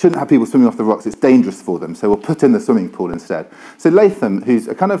 shouldn't have people swimming off the rocks, it's dangerous for them, so we'll put in the swimming pool instead. So Latham, who's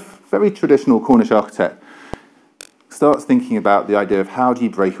a kind of very traditional Cornish architect, starts thinking about the idea of how do you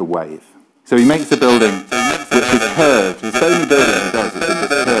break a wave. So he makes a building which is curved. It's the only building he does, it's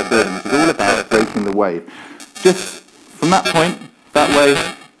this curved building, which is all about breaking the wave. Just from that point, that way,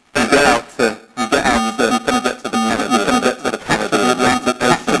 you get out to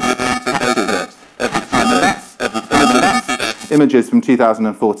images from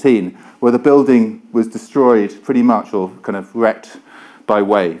 2014 where the building was destroyed pretty much, or kind of wrecked by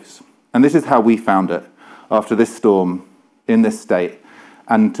waves. And this is how we found it after this storm in this state,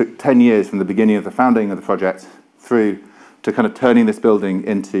 and took 10 years from the beginning of the founding of the project through to kind of turning this building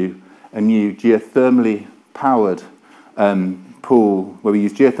into a new geothermally powered pool where we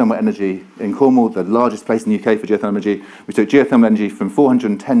use geothermal energy in Cornwall, the largest place in the UK for geothermal energy. We took geothermal energy from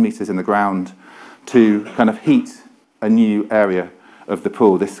 410 metres in the ground to kind of heat a new area of the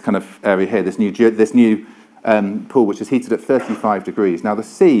pool, this kind of area here, this new pool, which is heated at 35 degrees. Now the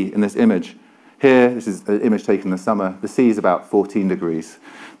sea in this image here, this is an image taken in the summer, the sea is about 14 degrees.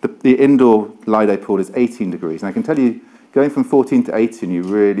 The indoor Lido pool is 18 degrees. And I can tell you, going from 14 to 18, you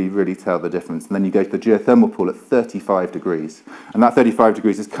really, really tell the difference. And then you go to the geothermal pool at 35 degrees. And that 35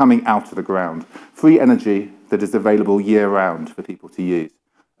 degrees is coming out of the ground. Free energy that is available year-round for people to use.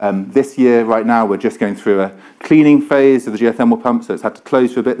 This year, right now, we're just going through a cleaning phase of the geothermal pump, so it's had to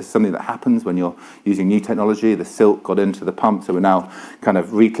close for a bit. This is something that happens when you're using new technology. The silt got into the pump, so we're now kind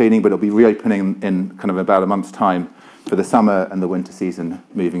of re-cleaning, but it'll be reopening in kind of about a month's time for the summer and the winter season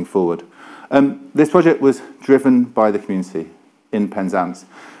moving forward. This project was driven by the community in Penzance.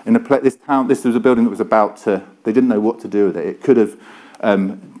 This was a building that was about to, they didn't know what to do with it. It could have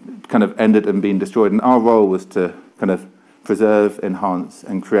kind of ended and been destroyed, and our role was to kind of preserve, enhance,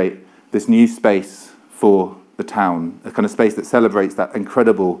 and create this new space for the town, a kind of space that celebrates that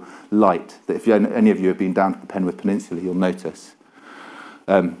incredible light that if any of you have been down to the Penwith Peninsula, you'll notice.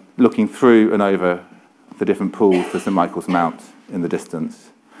 Looking through and over the different pools to St Michael's Mount in the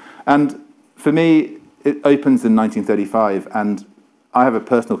distance. And for me, it opens in 1935, and I have a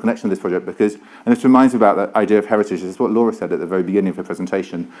personal connection to this project because, and this reminds me about that idea of heritage. This is what Laura said at the very beginning of her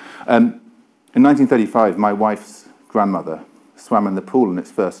presentation. In 1935, my wife's grandmother swam in the pool on its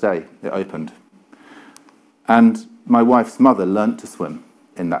first day it opened. And my wife's mother learnt to swim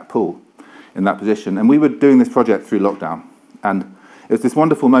in that pool, in that position. And we were doing this project through lockdown. And it was this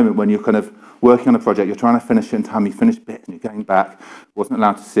wonderful moment when you're kind of working on a project, you're trying to finish it in time, you finish bits and you're going back, wasn't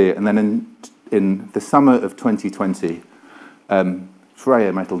allowed to see it. And then in the summer of 2020,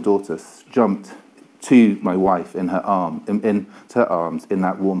 Freya, my little daughter, jumped to my wife in her arms in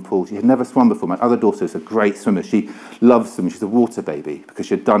that warm pool. She had never swum before. My other daughter is a great swimmer. She loves swimming. She's a water baby because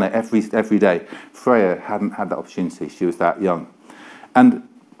she had done it every day. Freya hadn't had that opportunity. She was that young. And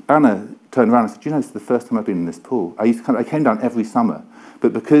Anna turned around and said, "You know, this is the first time I've been in this pool. I came down every summer,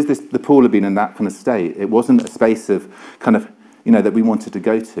 but because the pool had been in that kind of state, it wasn't a space of kind of, you know, that we wanted to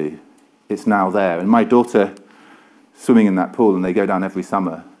go to. It's now there." And my daughter swimming in that pool, and they go down every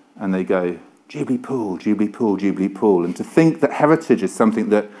summer, and they go, "Jubilee Pool, Jubilee Pool, Jubilee Pool." And to think that heritage is something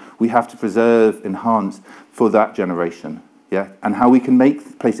that we have to preserve, enhance for that generation, yeah? And how we can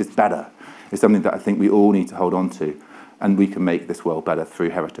make places better is something that I think we all need to hold on to, and we can make this world better through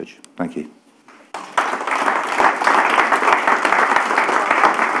heritage. Thank you.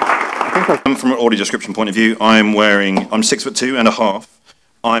 From an audio description point of view, I'm 6'2.5".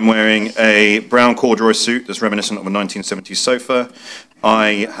 I'm wearing a brown corduroy suit that's reminiscent of a 1970s sofa.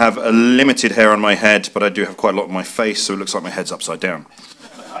 I have a limited hair on my head, but I do have quite a lot on my face, so it looks like my head's upside down.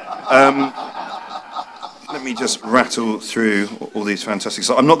 Let me just rattle through all these fantastic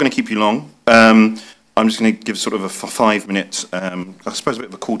stuff. I'm not going to keep you long. I'm just going to give sort of a 5-minute, I suppose, a bit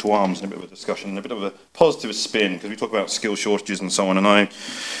of a call to arms and a bit of a discussion, and a bit of a positive spin, because we talk about skill shortages and so on, and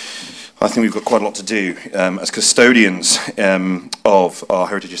I think we've got quite a lot to do as custodians of our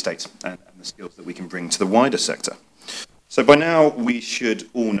heritage estates and the skills that we can bring to the wider sector. So by now we should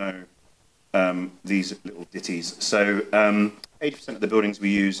all know these little ditties. So 80% of the buildings we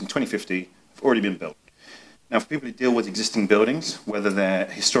use in 2050 have already been built. Now for people who deal with existing buildings, whether they're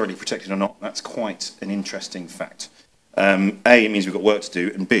historically protected or not, that's quite an interesting fact. A, it means we've got work to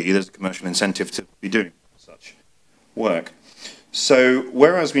do, and B, there's a commercial incentive to be doing such work. So,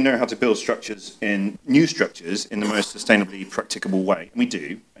 whereas we know how to build new structures in the most sustainably practicable way, and we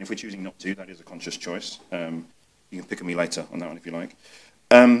do, and if we're choosing not to, that is a conscious choice. You can pick on me later on that one if you like.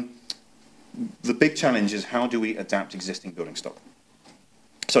 The big challenge is how do we adapt existing building stock?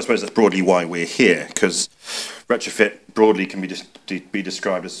 So I suppose that's broadly why we're here, because retrofit broadly can be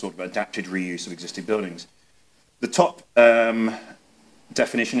described as sort of adapted reuse of existing buildings. The top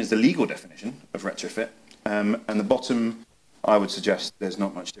definition is the legal definition of retrofit, and the bottom, I would suggest there's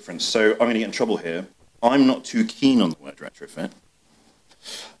not much difference. So I'm going to get in trouble here. I'm not too keen on the word retrofit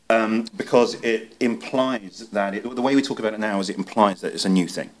because it implies that, the way we talk about it now is it implies that it's a new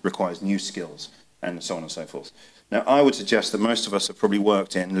thing, requires new skills, and so on and so forth. Now, I would suggest that most of us have probably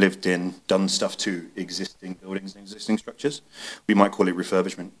worked in, lived in, done stuff to existing buildings and existing structures. We might call it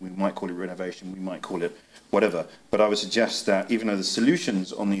refurbishment, we might call it renovation, we might call it whatever. But I would suggest that even though the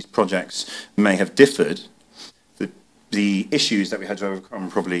solutions on these projects may have differed, the issues that we had to overcome are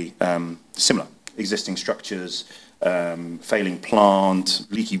probably similar. existing structures, failing plant,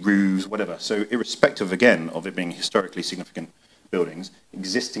 leaky roofs, whatever. So irrespective, again, of it being historically significant buildings,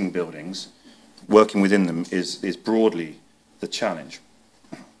 existing buildings, working within them is broadly the challenge.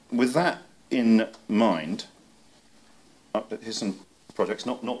 With that in mind, here's some projects,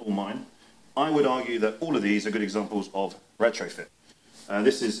 not all mine. I would argue that all of these are good examples of retrofit.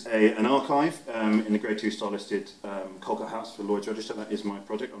 This is an archive in the Grade 2 star listed Colcott House for Lloyd's Register. That is my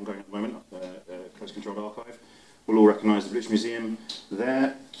project ongoing at the moment, close controlled archive. We'll all recognise the British Museum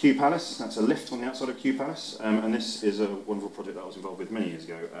there. Kew Palace, that's a lift on the outside of Kew Palace. And this is a wonderful project that I was involved with many years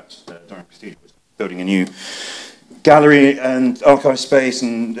ago at Durham Cathedral, building a new gallery and archive space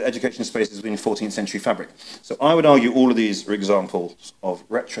and education spaces within 14th century fabric. So I would argue all of these are examples of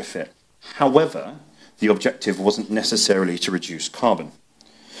retrofit. However, the objective wasn't necessarily to reduce carbon.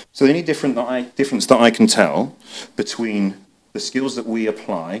 So the only difference that I can tell between the skills that we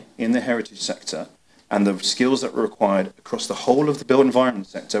apply in the heritage sector and the skills that are required across the whole of the built environment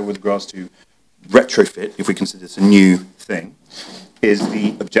sector with regards to retrofit, if we consider this a new thing, is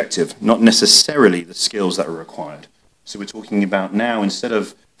the objective, not necessarily the skills that are required. So we're talking about now, instead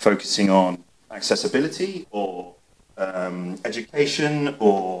of focusing on accessibility or education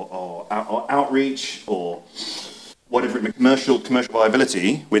or outreach or whatever, commercial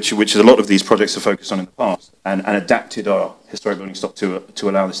viability, which a lot of these projects have focused on in the past, and adapted our historic building stock to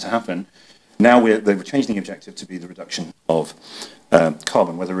allow this to happen. Now they're changing the objective to be the reduction of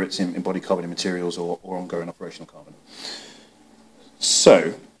carbon, whether it's in embodied carbon in materials or ongoing operational carbon.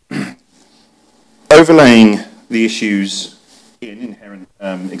 So, overlaying the issues in inherent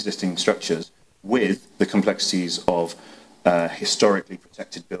existing structures with the complexities of historically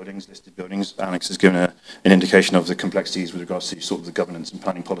protected buildings, listed buildings. Alex has given an indication of the complexities with regards to sort of the governance and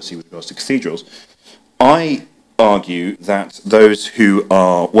planning policy with regards to cathedrals. I argue that those who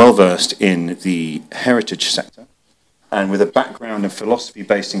are well versed in the heritage sector and with a background and philosophy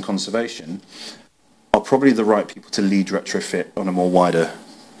based in conservation are probably the right people to lead retrofit on a more wider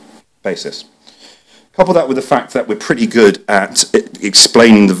basis. Couple that with the fact that we're pretty good at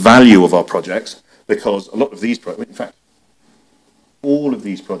explaining the value of our projects, because a lot of these projects, in fact, all of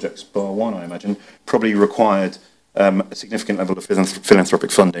these projects, bar one, I imagine, probably required a significant level of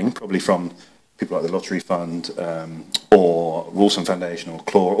philanthropic funding, probably from people like the Lottery Fund or Wilson Foundation or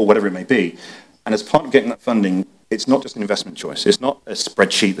CLAW or whatever it may be. And as part of getting that funding, it's not just an investment choice. It's not a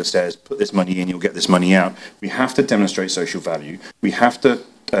spreadsheet that says, put this money in, you'll get this money out. We have to demonstrate social value. We have to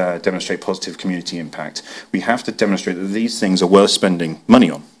demonstrate positive community impact. We have to demonstrate that these things are worth spending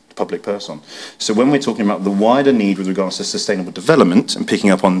money on, the public purse on. So when we're talking about the wider need with regards to sustainable development, and picking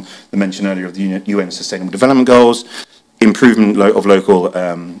up on the mention earlier of the UN Sustainable Development Goals, improvement of local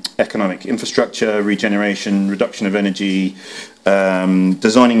economic infrastructure, regeneration, reduction of energy,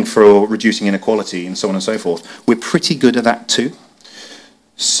 designing for reducing inequality, and so on and so forth, we're pretty good at that too.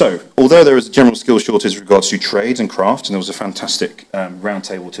 So, although there is a general skills shortage with regards to trades and crafts, and there was a fantastic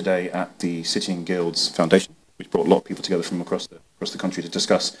roundtable today at the City and Guilds Foundation, which brought a lot of people together from across the country to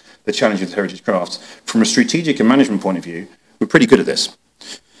discuss the challenges of heritage crafts, from a strategic and management point of view, we're pretty good at this.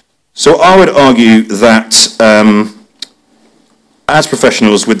 So I would argue that as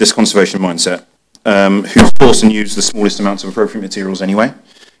professionals with this conservation mindset, who source and use the smallest amounts of appropriate materials anyway,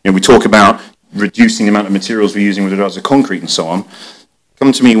 you know, we talk about reducing the amount of materials we're using with regards to concrete and so on.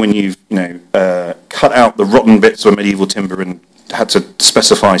 Come to me when you've cut out the rotten bits of medieval timber and had to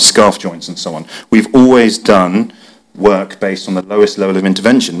specify scarf joints and so on. We've always done work based on the lowest level of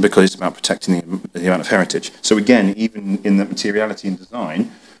intervention because it's about protecting the amount of heritage. So again, even in the materiality and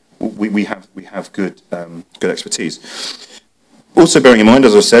design, we have good expertise. Also bearing in mind,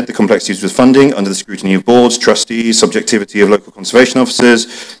 as I said, the complexities with funding under the scrutiny of boards, trustees, subjectivity of local conservation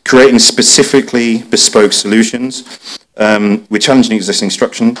officers, creating specifically bespoke solutions. We're challenging existing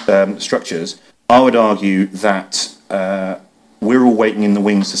structures. I would argue that we're all waiting in the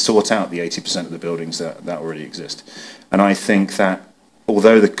wings to sort out the 80% of the buildings that already exist. And I think that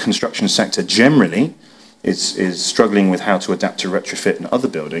although the construction sector generally is struggling with how to adapt to retrofit in other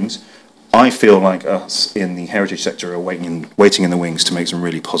buildings, I feel like us in the heritage sector are waiting in the wings to make some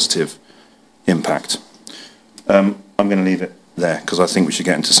really positive impact. I'm going to leave it there because I think we should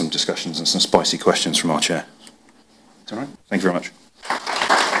get into some discussions and some spicy questions from our chair. All right. Thank you very much.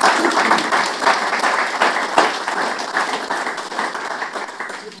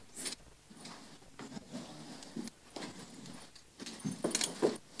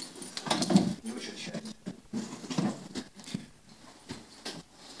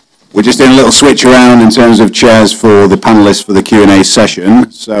 We're just doing a little switch around in terms of chairs for the panellists for the Q&A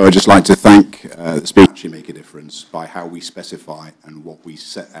session. So I'd just like to thank the speech actually make a difference by how we specify and what we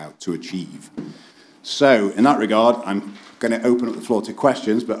set out to achieve. So, in that regard, I'm going to open up the floor to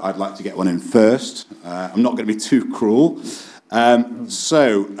questions, but I'd like to get one in first. I'm not going to be too cruel. Tom,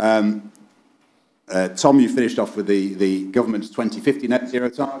 you finished off with the government's 2050 net zero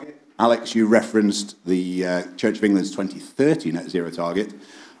target. Alex, you referenced the Church of England's 2030 net zero target.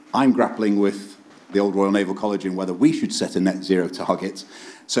 I'm grappling with the Old Royal Naval College and whether we should set a net zero target.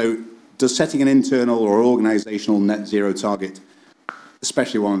 So does setting an internal or organisational net zero target,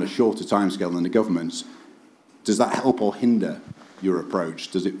 especially one on a shorter timescale than the government's, does that help or hinder your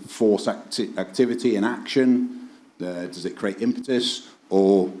approach? Does it force activity and action? Does it create impetus?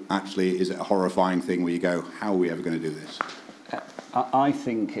 Or actually, is it a horrifying thing where you go, how are we ever going to do this? I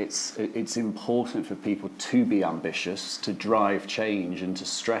think it's important for people to be ambitious, to drive change and to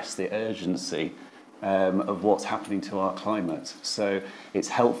stress the urgency of what's happening to our climate. So it's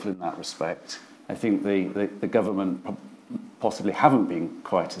helpful in that respect. I think the government possibly haven't been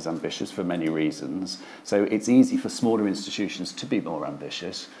quite as ambitious for many reasons. So it's easy for smaller institutions to be more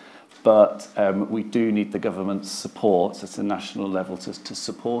ambitious, but we do need the government's support at a national level to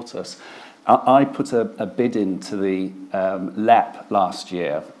support us. I put a bid into the LEP last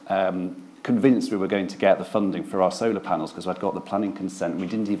year, convinced we were going to get the funding for our solar panels because I'd got the planning consent. We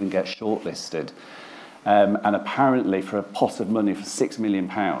didn't even get shortlisted. And apparently for a pot of money for £6 million,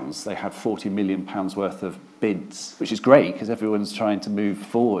 they had £40 million worth of bids, which is great because everyone's trying to move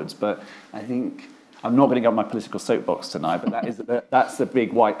forwards. But I think, I'm not going to get on my political soapbox tonight, but that's the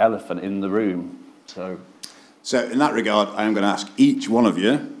big white elephant in the room. So in that regard, I am going to ask each one of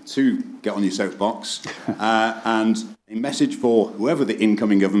you to get on your soapbox and a message for whoever the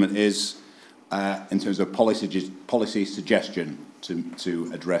incoming government is in terms of policy suggestion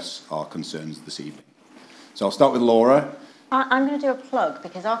to address our concerns this evening. So I'll start with Laura. I'm going to do a plug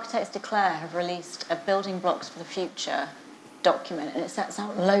because Architects Declare have released a Building Blocks for the Future document, and it sets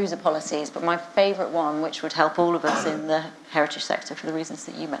out loads of policies, but my favourite one, which would help all of us in the heritage sector for the reasons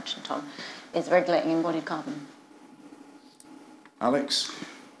that you mentioned, Tom, is regulating embodied carbon. Alex?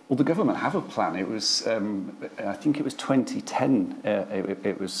 Well, the government have a plan. It was, I think it was 2010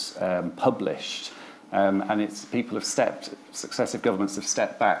 it was published. And successive governments have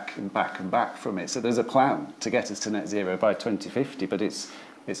stepped back and back and back from it. So there's a plan to get us to net zero by 2050, but it's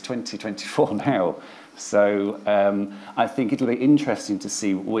 2024 now. So I think it'll be interesting to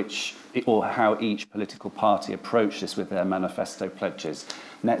see how each political party approach this with their manifesto pledges.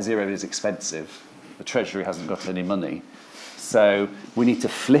 Net zero is expensive. The Treasury hasn't got any money. So we need to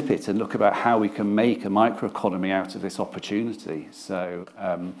flip it and look about how we can make a microeconomy out of this opportunity. So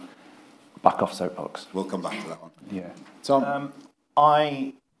back off soapbox. We'll come back to that one. Yeah. Tom?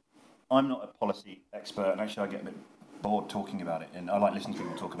 I'm not a policy expert, and actually I get a bit bored talking about it, and I like listening to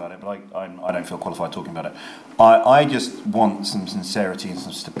people talk about it, but I don't feel qualified talking about it. I just want some sincerity and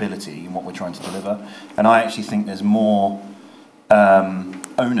some stability in what we're trying to deliver, and I actually think there's more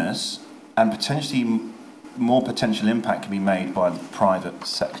onus and potentially more potential impact can be made by the private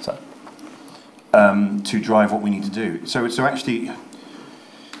sector to drive what we need to do. So actually,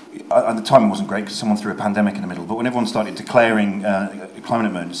 at the time it wasn't great because someone threw a pandemic in the middle, but when everyone started declaring climate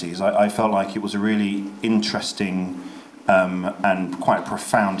emergencies, I felt like it was a really interesting and quite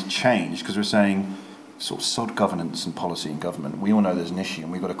profound change, because we're saying sort of sod governance and policy in government. We all know there's an issue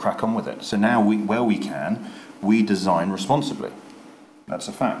and we've got to crack on with it. So now, where we can, we design responsibly. That's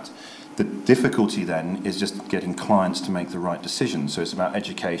a fact. The difficulty then is just getting clients to make the right decisions. So it's about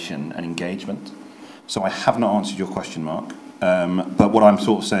education and engagement. So I have not answered your question, Mark. But what I'm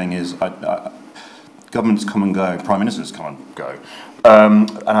sort of saying is governments come and go, prime ministers come and go. And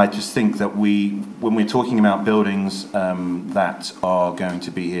I just think that when we're talking about buildings that are going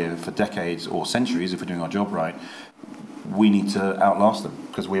to be here for decades or centuries, if we're doing our job right, we need to outlast them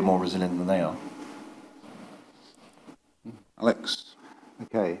because we're more resilient than they are. Alex?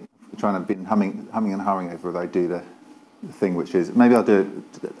 Okay, I'm trying to be humming and hawing over whether I do the thing, which is, maybe I'll do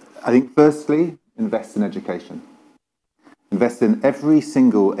it. I think firstly, invest in education. Invest in every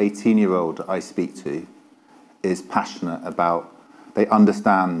single 18-year-old I speak to is passionate about, they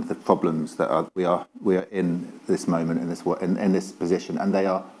understand the problems that we are in this moment, in this position, and they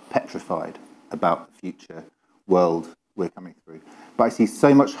are petrified about the future world we're coming through. But I see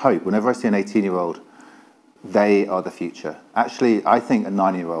so much hope. Whenever I see an 18-year-old, they are the future. Actually, I think a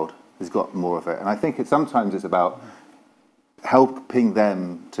 9-year-old has got more of it. And I think it sometimes is about helping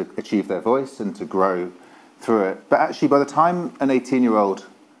them to achieve their voice and to grow through it. But actually, by the time an 18-year-old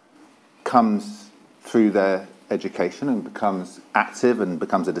comes through their education and becomes active and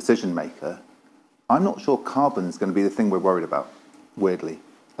becomes a decision maker, I'm not sure carbon's going to be the thing we're worried about, weirdly.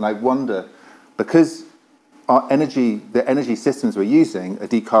 And I wonder, because the energy systems we're using are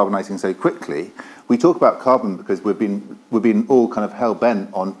decarbonising so quickly, we talk about carbon because we've been all kind of hell-bent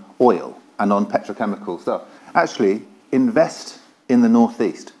on oil and on petrochemical stuff. Actually, invest in the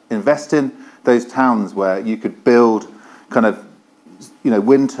northeast. Invest in those towns where you could build kind of,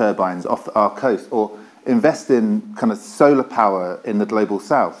 wind turbines off our coast, or invest in kind of solar power in the global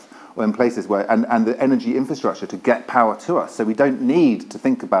south, or in places where, and the energy infrastructure to get power to us. So we don't need to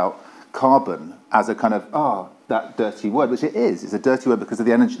think about carbon as a kind of, that dirty word, which it is. It's a dirty word because of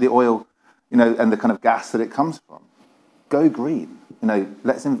the energy, the oil, and the kind of gas that it comes from. Go green.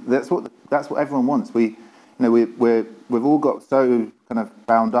 That's what everyone wants. We've all got so kind of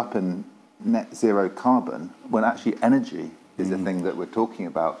bound up in net zero carbon when actually energy is the thing that we're talking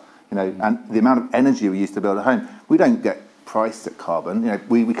about. And the amount of energy we used to build at home, we don't get priced at carbon.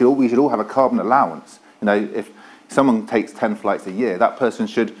 We should all have a carbon allowance. If someone takes 10 flights a year, that person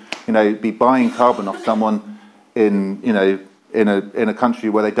should, be buying carbon off someone in a country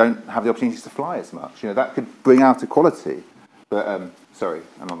where they don't have the opportunities to fly as much. That could bring out equality. But sorry,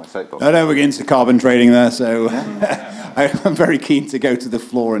 I'm on my soapbox. No, we're getting into carbon trading there, so I'm very keen to go to the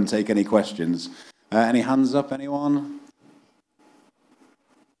floor and take any questions. Any hands up, anyone?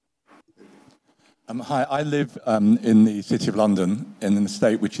 Hi, I live in the City of London, in an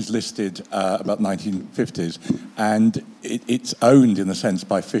estate which is listed about 1950s, and it's owned, in a sense,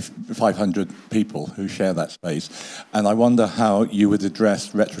 by 500 people who share that space. And I wonder how you would address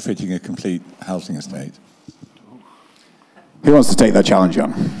retrofitting a complete housing estate. Who wants to take that challenge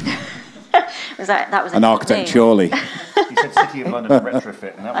on? that was an architect, surely. You said City of London and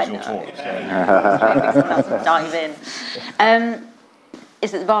retrofit, and that was your talk. Let's dive in.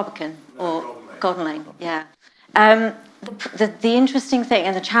 Is it the Barbican or Golden Lane? Yeah. The interesting thing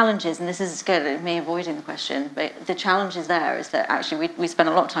and the challenges, and this is good at me avoiding the question, but the challenges there is that actually we spend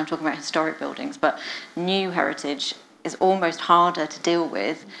a lot of time talking about historic buildings, but new heritage is almost harder to deal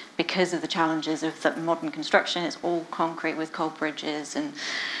with because of the challenges of the modern construction. It's all concrete with cold bridges and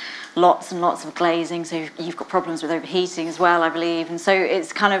lots of glazing, so you've got problems with overheating as well, I believe, and so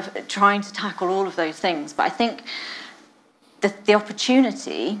it's kind of trying to tackle all of those things. But I think the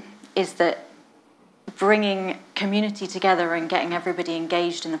opportunity is that bringing community together and getting everybody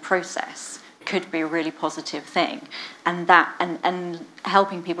engaged in the process could be a really positive thing, and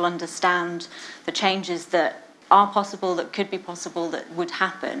helping people understand the changes that are possible, that could be possible, that would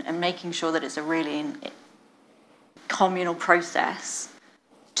happen, and making sure that it's a really communal process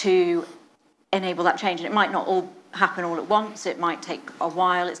to enable that change. And it might not all happen all at once, it might take a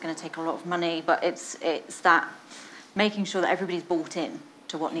while, it's going to take a lot of money, but it's that making sure that everybody's bought in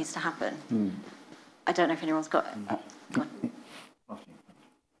to what needs to happen. I don't know if anyone's got... Go on.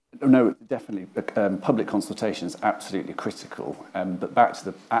 No, definitely. Public consultation is absolutely critical. But back to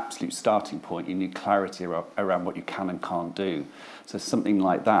the absolute starting point, you need clarity around what you can and can't do. So something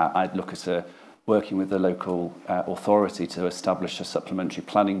like that, I'd look at working with the local authority to establish a supplementary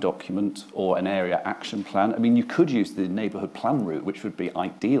planning document or an area action plan. I mean, you could use the neighbourhood plan route, which would be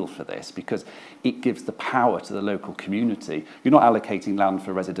ideal for this because it gives the power to the local community. You're not allocating land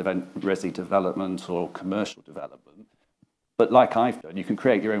for resi development or commercial development. But like I've done, you can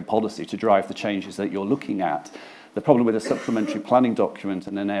create your own policy to drive the changes that you're looking at. The problem with a supplementary planning document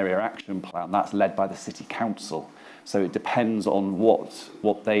and an area action plan, that's led by the city council. So it depends on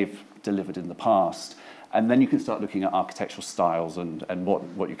what they've delivered in the past. And then you can start looking at architectural styles and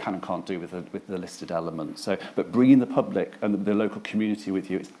what you can and can't do with the listed elements. So, but bringing the public and the local community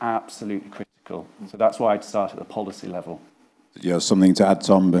with you is absolutely critical. So that's why I'd start at the policy level. You have something to add,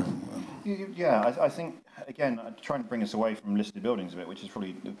 Tom? Yeah, I think, again, trying to bring us away from listed buildings a bit, which is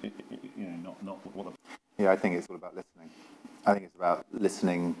probably, not what the... Yeah, I think it's all about listening. I think it's about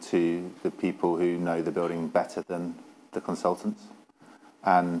listening to the people who know the building better than the consultants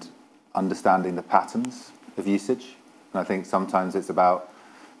and understanding the patterns of usage. And I think sometimes it's about,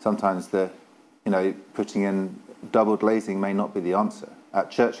 putting in double glazing may not be the answer. At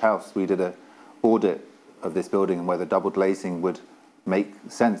Church House, we did an audit of this building and whether double glazing would make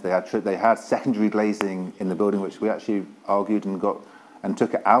sense. They had secondary glazing in the building, which we actually argued and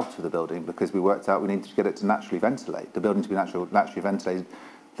took it out of the building because we worked out we needed to get it to naturally ventilate, the building to be naturally ventilated.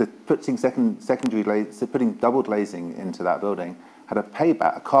 Putting double glazing into that building had a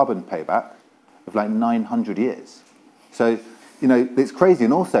carbon payback of like 900 years. So, it's crazy.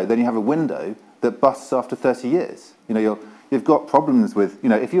 And also, then you have a window that busts after 30 years. You've got problems with,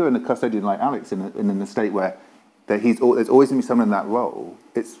 if you're in a custodian like Alex in an estate where there's always going to be someone in that role,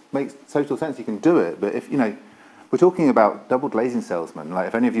 it makes total sense you can do it. But if, we're talking about double glazing salesmen, like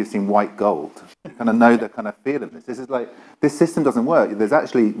if any of you have seen White Gold, you kind of know the kind of feel of this. This is like, this system doesn't work.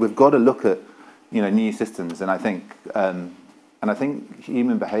 We've got to look at new systems. And I think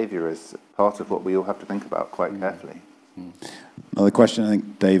human behaviour is part of what we all have to think about quite carefully. Another question, I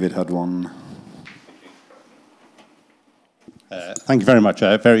think David had one. Thank you very much.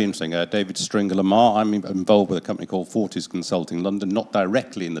 Very interesting. David Stringer-Lamar. I'm involved with a company called Fortis Consulting London, not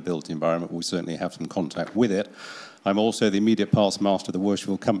directly in the built environment, but we certainly have some contact with it. I'm also the immediate past master of the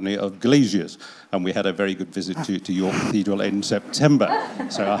worshipful company of Glaziers, and we had a very good visit to York Cathedral in September.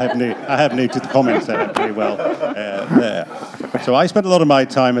 So I have noted the comments there very well there. So I spent a lot of my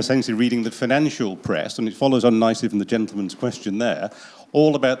time essentially reading the financial press, and it follows on nicely from the gentleman's question there,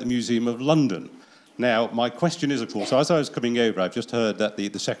 all about the Museum of London. Now, my question is, of course, as I was coming over, I've just heard that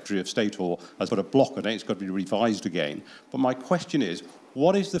the Secretary of State has put a block on it. It's got to be revised again. But my question is,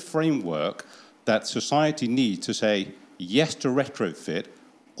 what is the framework that society needs to say yes to retrofit,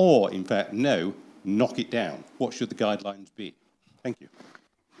 or, in fact, no, knock it down? What should the guidelines be? Thank you.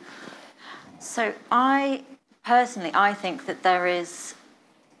 So I think that there is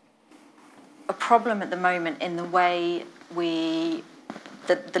a problem at the moment in the way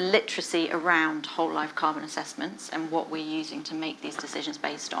the literacy around whole life carbon assessments and what we're using to make these decisions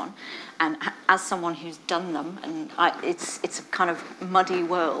based on. And as someone who's done them, and it's a kind of muddy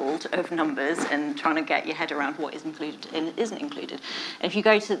world of numbers and trying to get your head around what is included and isn't included. And if you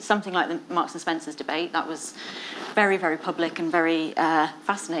go to something like the Marks and Spencer's debate, that was very, very public and very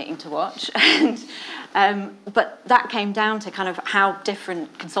fascinating to watch. But that came down to kind of how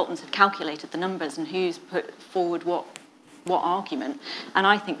different consultants had calculated the numbers and who's put forward what argument. And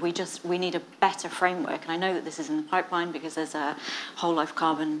I think we need a better framework. And I know that this is in the pipeline because there's a whole life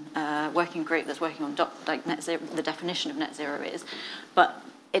carbon working group that's working on net zero, the definition of net zero is. But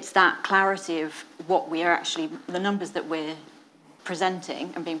it's that clarity of what we are actually, the numbers that we're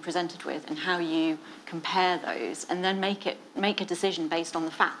presenting and being presented with, and how you compare those, and then make a decision based on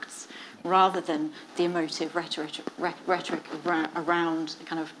the facts, rather than the emotive rhetoric around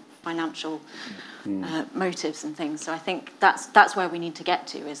kind of financial motives and things. So I think that's where we need to get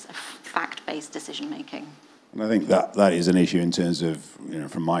to, is a fact-based decision-making. And I think that is an issue in terms of,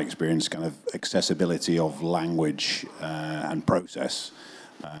 from my experience, kind of accessibility of language and process.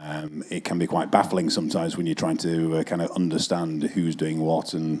 It can be quite baffling sometimes when you're trying to kind of understand who's doing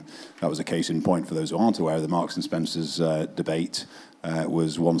what, and that was a case in point for those who aren't aware. The Marks and Spencer's debate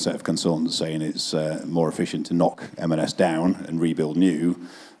was one set of consultants saying it's more efficient to knock M&S down and rebuild new,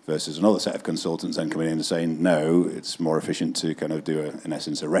 versus another set of consultants then coming in and saying, no, it's more efficient to kind of do, in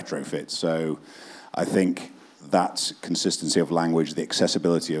essence, a retrofit. So I think that consistency of language, the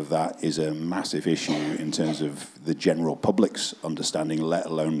accessibility of that is a massive issue in terms of the general public's understanding, let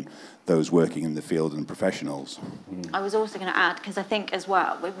alone those working in the field and professionals. I was also going to add, because I think as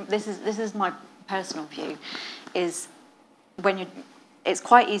well, this is my personal view, is it's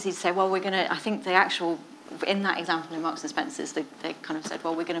quite easy to say, well, I think the actual, in that example in Marks and Spencer's, they kind of said,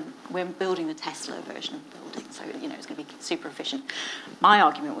 well, we're building the Tesla version of building, so it's going to be super efficient. My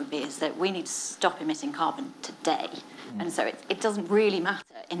argument would be is that we need to stop emitting carbon today, and so it doesn't really matter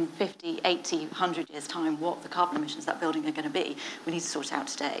in 50, 80, 100 years' time what the carbon emissions of that building are going to be. We need to sort it out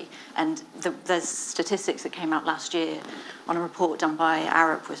today. And there's statistics that came out last year on a report done by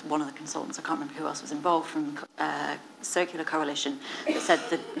Arup, with one of the consultants, I can't remember who else was involved, from Circular Coalition, that said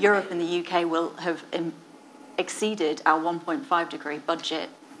that Europe and the UK will have exceeded our 1.5 degree budget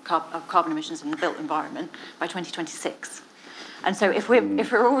of carbon emissions in the built environment by 2026. And so if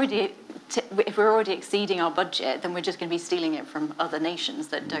we're already exceeding our budget, then we're just going to be stealing it from other nations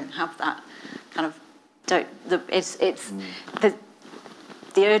that don't have that kind of the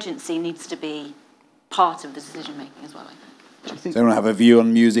urgency needs to be part of the decision making as well, I think. Does anyone have a view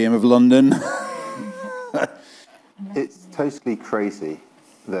on Museum of London? It's totally crazy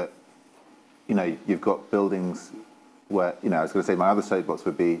that you've got buildings where, I was going to say my other soapbox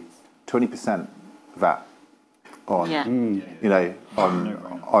would be 20% VAT on,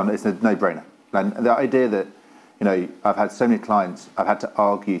 on it's a no-brainer. And the idea that, I've had so many clients, I've had to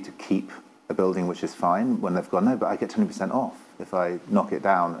argue to keep a building which is fine when they've gone, no, but I get 20% off if I knock it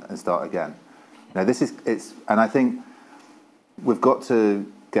down and start again. And I think we've got to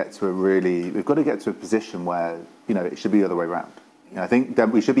get to a position where, it should be the other way around. I think that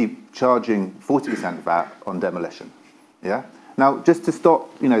we should be charging 40% VAT on demolition. Yeah. Now, just to stop,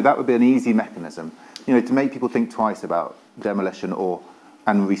 that would be an easy mechanism, to make people think twice about demolition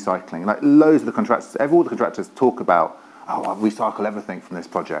and recycling. Like loads of the contractors, all the contractors talk about, oh, I'll recycle everything from this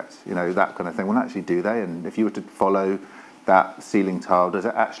project, that kind of thing. Well, actually, do they? And if you were to follow that ceiling tile, does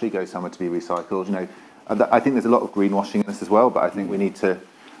it actually go somewhere to be recycled? I think there's a lot of greenwashing in this as well, but I think we need to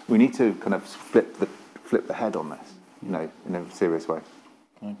kind of flip the head on this. In a serious way.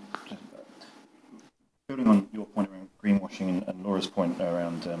 building on your point around greenwashing and Laura's point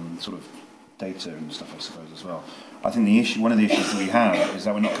around sort of data and stuff, I suppose, as well. I think one of the issues that we have is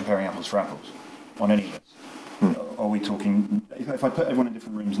that we're not comparing apples for apples on any of this. Are we talking, if I put everyone in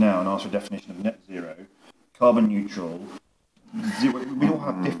different rooms now and ask for a definition of net zero, carbon neutral, zero, we all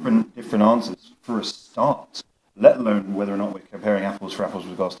have different answers for a start, let alone whether or not we're comparing apples for apples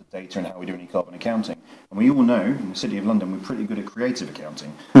with regards to data and how we do any carbon accounting. And we all know, in the City of London, we're pretty good at creative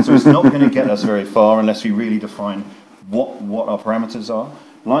accounting. So it's not going to get us very far unless we really define what our parameters are.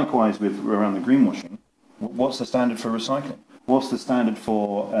 Likewise, with around the greenwashing, what's the standard for recycling? What's the standard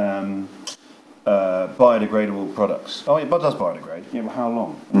for biodegradable products? Oh, it does biodegrade. Yeah, but how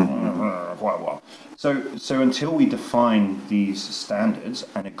long? Quite a while. So until we define these standards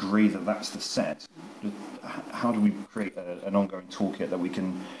and agree that that's the set, how do we create an ongoing toolkit that we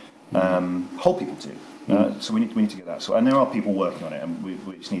can hold people to? So we need to get that. So, and there are people working on it, and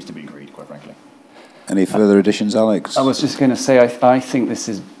it needs to be agreed, quite frankly. Any further additions, Alex? I was just going to say, I think this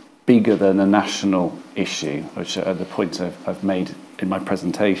is bigger than a national issue, which are the points I've made in my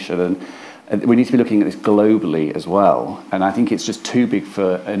presentation, and we need to be looking at this globally as well. And I think it's just too big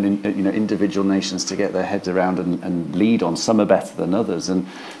for individual nations to get their heads around and lead on. Some are better than others. And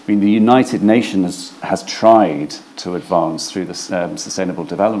I mean, the United Nations has tried to advance through the Sustainable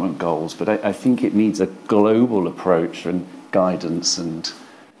Development Goals, but I think it needs a global approach and guidance.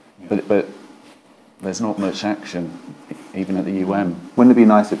 But there's not much action, even at the UN. Wouldn't it be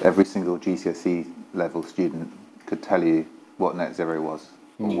nice if every single GCSE level student could tell you what net zero was,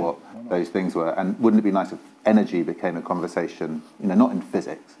 or what those things were? And wouldn't it be nice if energy became a conversation, not in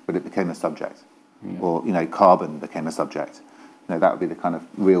physics, but it became a subject, or carbon became a subject? That would be the kind of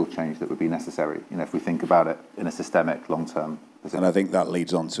real change that would be necessary, if we think about it in a systemic, long-term. And I think that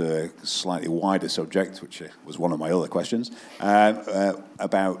leads on to a slightly wider subject, which was one of my other questions,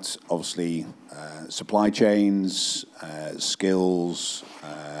 about obviously supply chains, skills,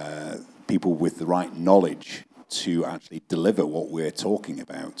 people with the right knowledge to actually deliver what we're talking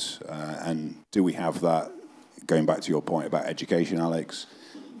about. And do we have that, going back to your point about education, Alex,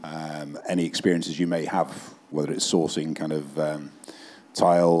 any experiences you may have, whether it's sourcing kind of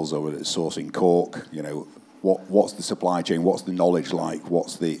tiles or whether it's sourcing cork, what's the supply chain, what's the knowledge like,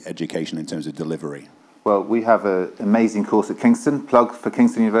 what's the education in terms of delivery? Well, we have an amazing course at Kingston, plug for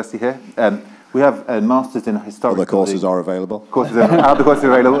Kingston University here. We have a Masters in Historic Other courses are available? Other courses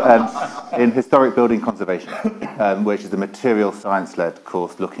are available in Historic Building Conservation, which is a material science-led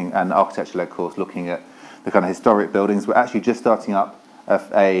course and architecture-led course looking at the kind of historic buildings. We're actually just starting up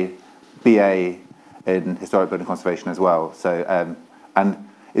a BA in Historic Building Conservation as well. So, and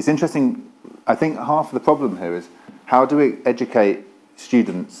it's interesting, I think half of the problem here is how do we educate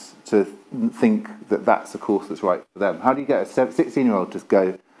students to think that that's a course that's right for them? How do you get a 16-year-old to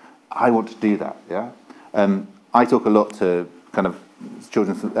go, I want to do that, yeah? I talk a lot to kind of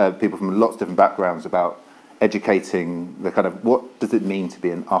children, people from lots of different backgrounds about educating the kind of, what does it mean to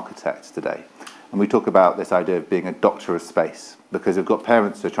be an architect today? And we talk about this idea of being a doctor of space, because we've got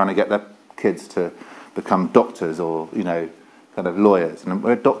parents who are trying to get their kids to become doctors or, kind of lawyers. And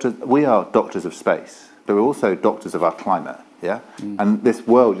we are doctors of space, but we're also doctors of our climate, yeah? And this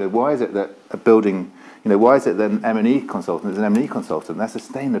world, why is it that a building, why is it that an M&E consultant is an M&E consultant? They're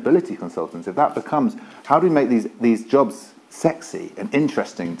sustainability consultants. If that becomes, how do we make these jobs sexy and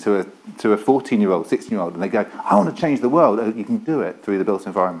interesting to a 14-year-old, 16-year-old, and they go, I want to change the world. Oh, you can do it through the built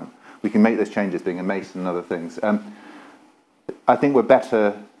environment. We can make those changes, being a mason and other things. I think we're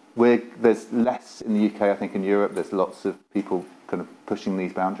better. There's less in the UK, I think in Europe. There's lots of people kind of pushing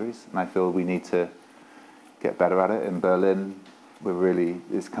these boundaries, and I feel we need to get better at it. In Berlin,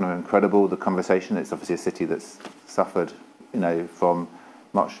 it's kind of incredible, the conversation. It's obviously a city that's suffered, from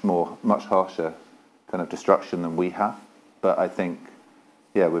much harsher kind of destruction than we have. But I think,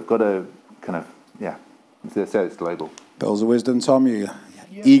 we've got to kind of, it's global. Bells of wisdom, Tom, you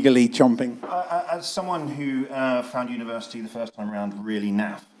eagerly chomping. As someone who found university the first time around really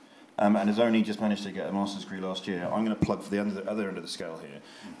naff, and has only just managed to get a master's degree last year, I'm going to plug for the other end of the scale here,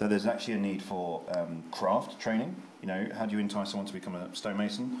 that there's actually a need for craft training. How do you entice someone to become a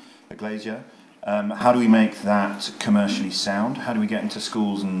stonemason, a glazier? How do we make that commercially sound? How do we get into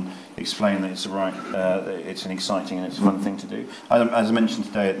schools and explain that it's it's an exciting and it's a fun thing to do? As I mentioned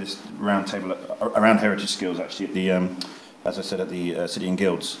today at this round table around heritage skills, actually at the, as I said, at the City and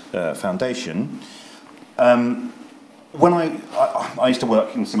Guilds Foundation. When I used to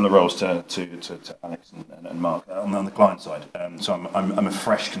work in similar roles to Alex and Mark on the client side, so I'm a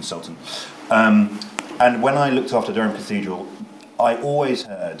fresh consultant. And when I looked after Durham Cathedral, I always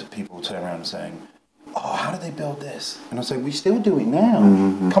heard people turn around saying, oh, how did they build this? And I say, we still do it now.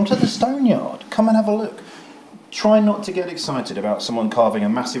 Come to the stone yard. Come and have a look. Try not to get excited about someone carving a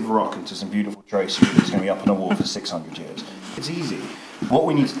massive rock into some beautiful tracery that's going to be up on a wall for 600 years. It's easy. What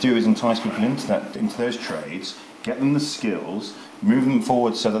we need to do is entice people into those trades, get them the skills, move them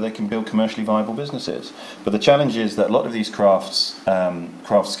forward so that they can build commercially viable businesses. But the challenge is that a lot of these craft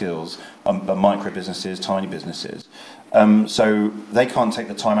skills are micro businesses, tiny businesses. So they can't take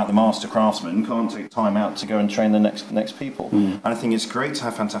the time out, the master craftsman can't take time out to go and train the next people. And I think it's great to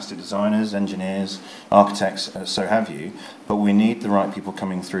have fantastic designers, engineers, architects, so have you, but we need the right people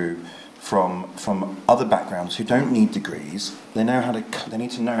coming through from other backgrounds who don't need degrees. They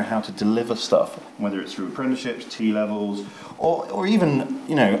need to know how to deliver stuff, whether it's through apprenticeships, T-levels, or even,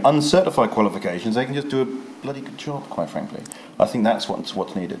 you know, uncertified qualifications. They can just do a bloody good job, quite frankly. I think that's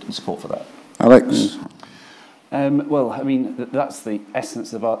what's needed, and support for that. Alex? Well, I mean, that's the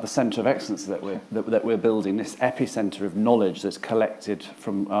essence of the centre of excellence that we're building, this epicentre of knowledge that's collected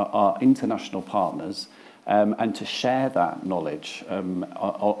from our international partners, and to share that knowledge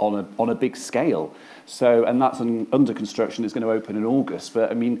on a big scale. So, and that's under construction, is going to open in August. But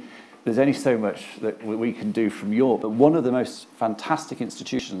I mean, there's only so much that we can do from York. But one of the most fantastic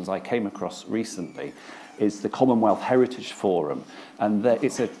institutions I came across recently is the Commonwealth Heritage Forum, and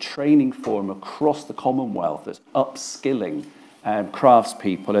it's a training forum across the Commonwealth that's upskilling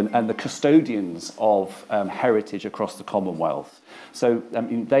craftspeople and the custodians of heritage across the Commonwealth. So, I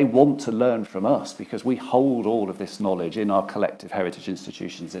mean, they want to learn from us because we hold all of this knowledge in our collective heritage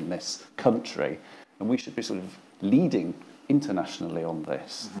institutions in this country, and we should be sort of leading internationally on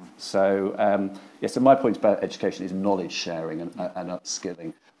this. So, so my point about education is knowledge sharing and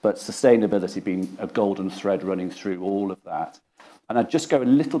upskilling, but sustainability being a golden thread running through all of that. And I'd just go a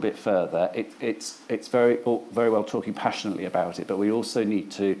little bit further. It's very well talking passionately about it, but we also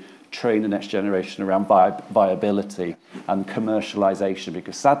need to train the next generation around viability and commercialisation,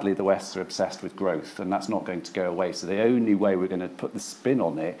 because sadly the West are obsessed with growth, and that's not going to go away. So the only way we're going to put the spin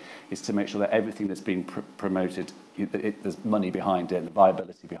on it is to make sure that everything that's being promoted, there's money behind it, and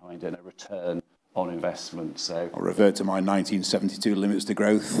viability behind it, and a return on investment. So I'll revert to my 1972 limits to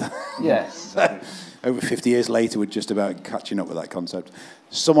growth. Yes. Over 50 years later, we're just about catching up with that concept.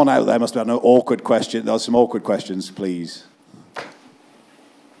 Someone out there must have an awkward question. There's some awkward questions, please.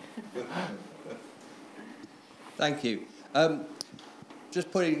 Thank you.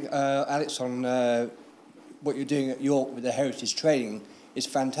 Just putting Alex on what you're doing at York with the heritage training is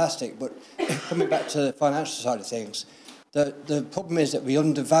fantastic, but coming back to the financial side of things, the problem is that we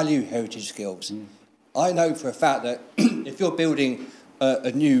undervalue heritage skills. I know for a fact that if you're building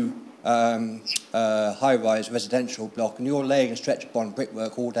a new high-rise residential block and you're laying a stretcher bond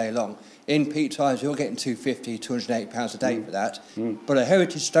brickwork all day long, in peak times you're getting £250, £280 a day for that. But a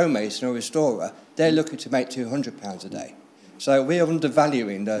heritage stonemason or restorer, they're looking to make £200 a day. So we're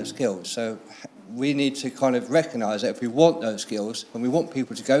undervaluing those skills. So we need to kind of recognise that if we want those skills and we want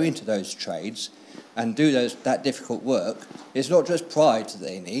people to go into those trades and do that difficult work, it's not just pride that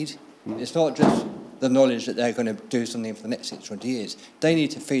they need. It's not just the knowledge that they're going to do something for the next 6-20 years. They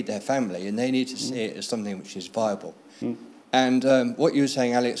need to feed their family, and they need to see it as something which is viable. And what you were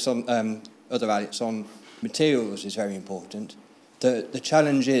saying, Alex, on other Alex, on materials is very important. The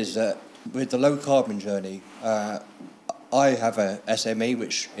challenge is that with the low carbon journey, I have a SME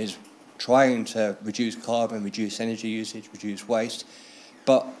which is trying to reduce carbon, reduce energy usage, reduce waste.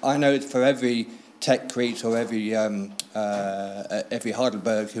 But I know for every TechCrete or every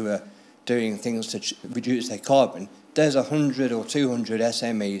Heidelberg who are doing things to reduce their carbon, there's 100 or 200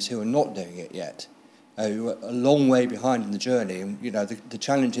 SMEs who are not doing it yet, who are a long way behind in the journey. And you know, the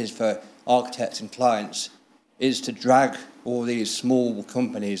challenge is for architects and clients is to drag all these small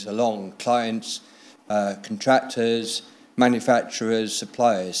companies along, clients, contractors, manufacturers,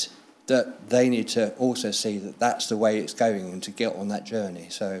 suppliers, that they need to also see that that's the way it's going and to get on that journey.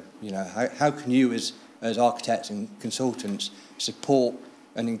 So, you know, how can you as architects and consultants support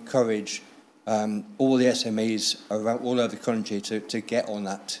and encourage all the SMEs around all over the country to get on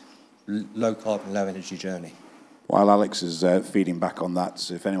that low carbon, low energy journey? While Alex is feeding back on that,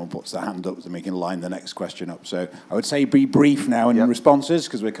 so if anyone puts their hand up, then we can line the next question up. So I would say be brief now in your responses,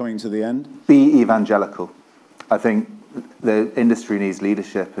 because we're coming to the end. Be evangelical. I think the industry needs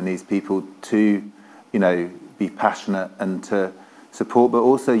leadership and needs people to, you know, be passionate and to support, but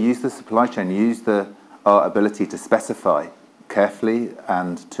also use the supply chain, use our ability to specify carefully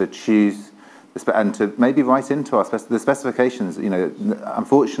and to choose and to maybe write into the specifications. You know,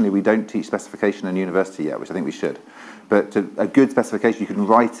 unfortunately, we don't teach specification in university yet, which I think we should. But a good specification, you can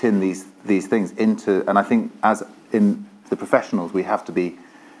write in these things into, and I think as in the professionals, we have to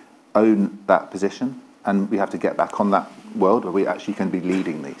own that position and we have to get back on that world where we actually can be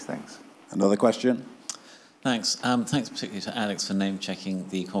leading these things. Another question? Thanks. Thanks particularly to Alex for name-checking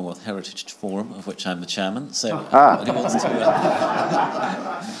the Commonwealth Heritage Forum, of which I'm the chairman. So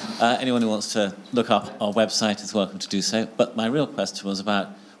anyone who wants to look up our website is welcome to do so. But my real question was about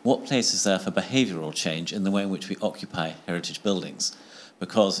what place is there for behavioural change in the way in which we occupy heritage buildings?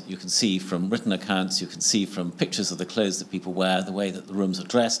 Because you can see from written accounts, you can see from pictures of the clothes that people wear, the way that the rooms are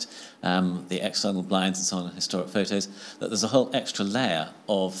dressed, the external blinds and so on, and historic photos, that there's a whole extra layer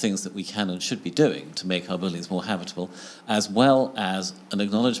of things that we can and should be doing to make our buildings more habitable, as well as an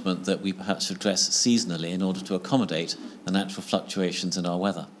acknowledgement that we perhaps should dress seasonally in order to accommodate the natural fluctuations in our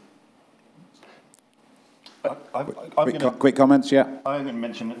weather. Quick comments, yeah. I'm going to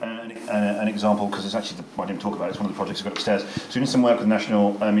mention an example because it's actually, I didn't talk about it, it's one of the projects I've got upstairs. So doing some work with the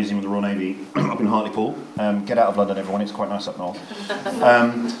National Museum of the Royal Navy up in Hartlepool. Get out of London, everyone, it's quite nice up north.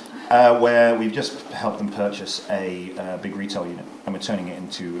 Where we've just helped them purchase a big retail unit and we're turning it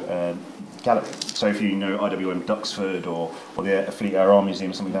into a gallery. So if you know IWM Duxford or the Fleet Air Arm Museum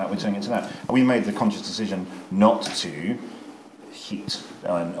or something like that, we're turning it into that. And we made the conscious decision not to heat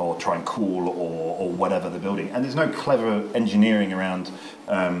or try and cool or whatever the building. And there's no clever engineering around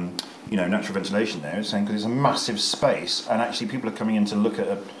natural ventilation there. It's saying because it's a massive space and actually people are coming in to look at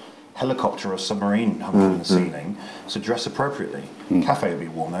a helicopter or submarine hung from the ceiling, so dress appropriately. Cafe will be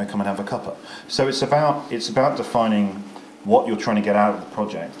warm there, come and have a cuppa. So it's about defining what you're trying to get out of the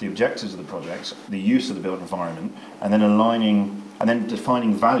project, the objectives of the project, the use of the built environment, and then aligning and then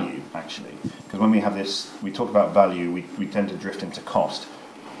defining value, actually. Because when we have this, we talk about value, we tend to drift into cost.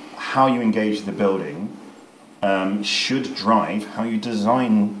 How you engage the building should drive how you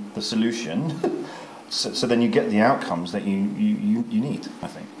design the solution, so then you get the outcomes that you need, I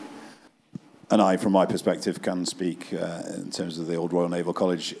think. And I, from my perspective, can speak in terms of the Old Royal Naval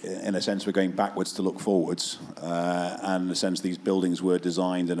College. In a sense, we're going backwards to look forwards. And in a sense, these buildings were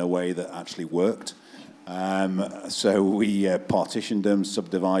designed in a way that actually worked. So we partitioned them,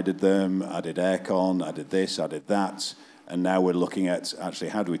 subdivided them, added aircon, added this, added that. And now we're looking at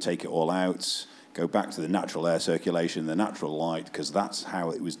actually how do we take it all out, go back to the natural air circulation, the natural light, because that's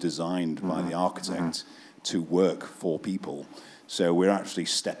how it was designed by the architect to work for people. So we're actually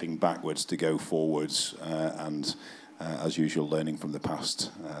stepping backwards to go forwards and, as usual, learning from the past.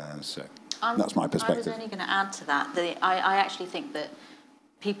 So that's my perspective. I was only going to add to that. I actually think that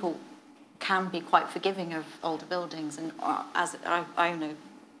people can be quite forgiving of older buildings. And as I own a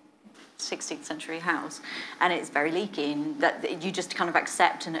 16th century house, and it's very leaky, and that you just kind of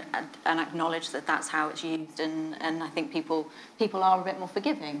accept and acknowledge that that's how it's used. And I think people are a bit more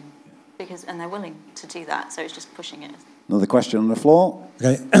forgiving and they're willing to do that. So it's just pushing it. Another question on the floor.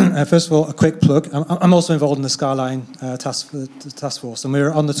 Okay, first of all, a quick plug. I'm also involved in the Skyline task force, and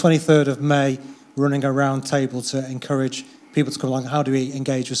we're on the 23rd of May running a round table to encourage people to come along. How do we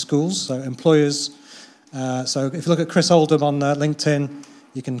engage with schools? So employers. So if you look at Chris Oldham on LinkedIn,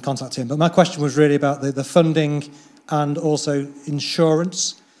 you can contact him. But my question was really about the funding and also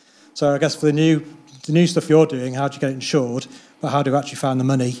insurance. So I guess for the new stuff you're doing, how do you get it insured? But how do you actually find the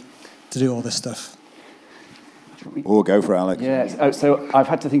money to do all this stuff? Or go for Alex. Yeah, so I've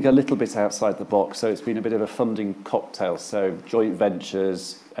had to think a little bit outside the box. So it's been a bit of a funding cocktail. So joint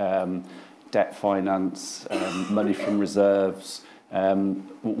ventures, debt finance, money from reserves.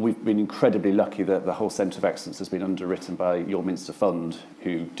 We've been incredibly lucky that the whole Centre of Excellence has been underwritten by York Minster Fund,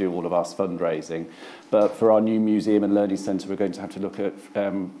 who do all of our fundraising. But for our new museum and learning centre, we're going to have to look at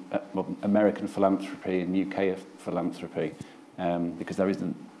American philanthropy and UK philanthropy, because there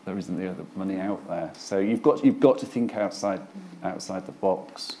isn't the other money out there. So you've got to think outside the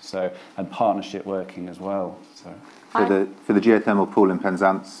box. So, and partnership working as well. So for the geothermal pool in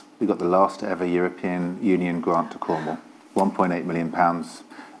Penzance, we got the last ever European Union grant to Cornwall, £1.8 million.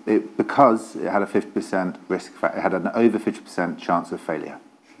 Because it had a 50% risk factor, it had an over 50% chance of failure,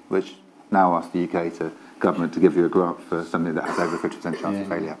 which now asks the UK government to give you a grant for something that has over 50% chance of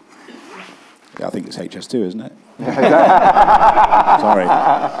failure. Yeah, I think it's HS2, isn't it? Sorry.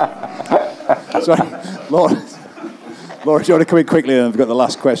 Laura, do you want to come in quickly? And I've got the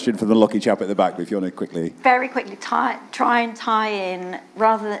last question from the lucky chap at the back, but if you want to quickly. Very quickly, try and tie in,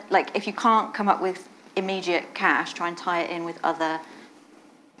 rather than, like, if you can't come up with immediate cash, try and tie it in with other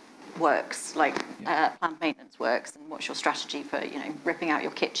works, like planned maintenance works, and what's your strategy for, ripping out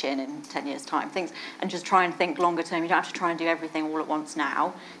your kitchen in 10 years' time, things, and just try and think longer term. You don't have to try and do everything all at once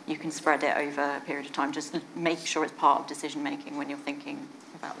now. You can spread it over a period of time. Just make sure it's part of decision making when you're thinking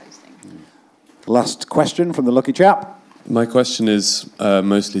about those things. Last question from the lucky chap. My question is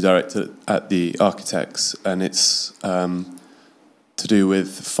mostly directed at the architects, and it's to do with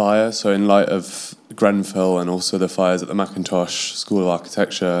fire. So in light of Grenfell and also the fires at the Mackintosh School of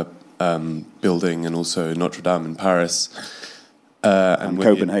Architecture building, and also Notre Dame in Paris. And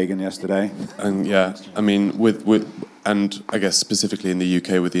Copenhagen yesterday. And yeah, I mean, and I guess specifically in the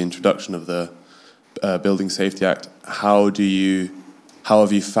UK with the introduction of the Building Safety Act, how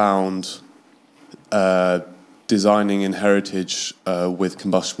have you found designing in heritage with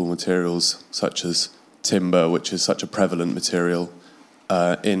combustible materials such as timber, which is such a prevalent material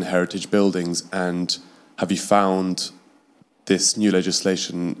in heritage buildings, and have you found this new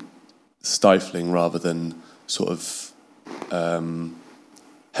legislation stifling rather than sort of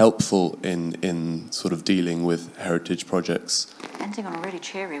helpful in sort of dealing with heritage projects? Ending on a really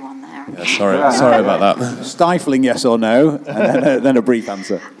cheery one there. Yeah, sorry about that. Stifling, yes or no, and then a brief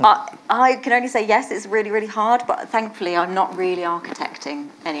answer. I can only say yes, it's really, really hard, but thankfully I'm not really architecting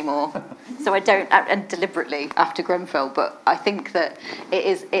anymore. So I don't, and deliberately after Grenfell, but I think that it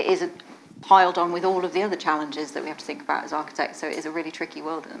is piled on with all of the other challenges that we have to think about as architects, so it is a really tricky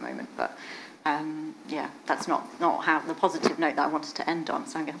world at the moment, but yeah, that's not how the positive note that I wanted to end on,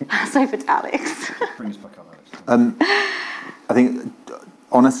 so I'm going to pass over to Alex. Bring us back up, Alex. I think,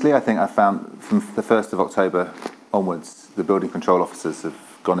 honestly, I found from the 1st of October onwards, the building control officers have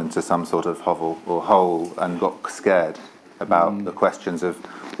gone into some sort of hovel or hole and got scared about the questions of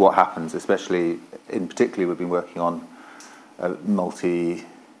what happens, especially, in particular, we've been working on on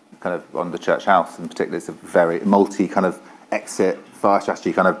the church house in particular. It's a very multi kind of exit fire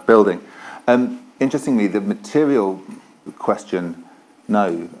strategy kind of building. Interestingly, the material question,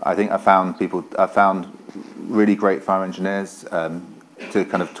 no. I think I found really great fire engineers to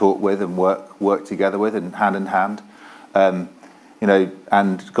kind of talk with and work together with, and hand in hand, you know,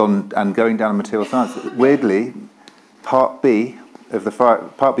 and going down material science. Weirdly, Part B, the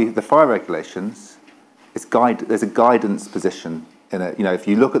fire regulations, there's a guidance position in it. You know, if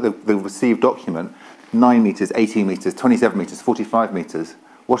you look at the received document, 9 metres, 18 metres, 27 metres, 45 metres.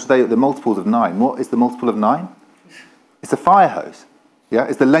 What are the multiples of 9? What is the multiple of 9? It's a fire hose. Yeah,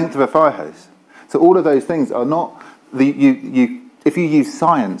 it's the length of a fire hose. So all of those things are not if you use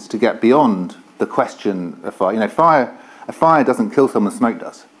science to get beyond the question of fire, you know, a fire doesn't kill someone, smoke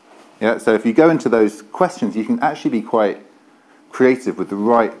does. Yeah, so if you go into those questions, you can actually be quite creative with the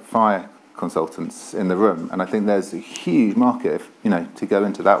right fire consultants in the room, and I think there's a huge market, you know, to go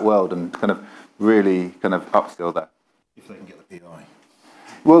into that world and kind of really kind of upskill that. If they can get the PI.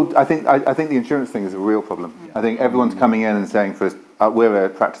 Well, I think the insurance thing is a real problem. Yeah. I think everyone's coming in and saying for us, we're a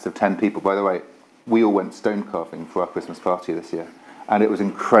practice of 10 people. By the way, we all went stone carving for our Christmas party this year, and it was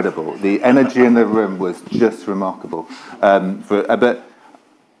incredible. The energy in the room was just remarkable. But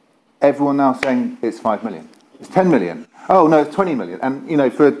everyone now saying it's 5 million, it's 10 million. Oh no, it's 20 million. And you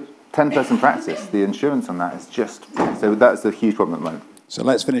know, for a 10-person practice, the insurance on that is just, so that's a huge problem at the moment. So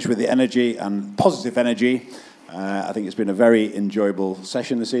let's finish with the energy and positive energy. I think it's been a very enjoyable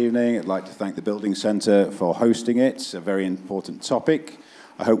session this evening. I'd like to thank the Building Centre for hosting it. It's a very important topic.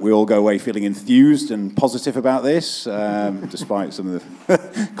 I hope we all go away feeling enthused and positive about this, despite some of the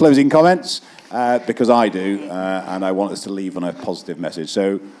closing comments, because I do, and I want us to leave on a positive message.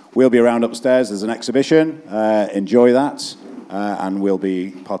 So we'll be around upstairs. There's an exhibition. Enjoy that. And we'll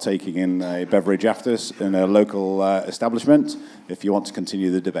be partaking in a beverage after in a local establishment if you want to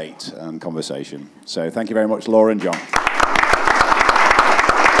continue the debate and conversation. So thank you very much, Laura and John.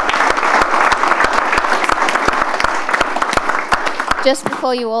 Just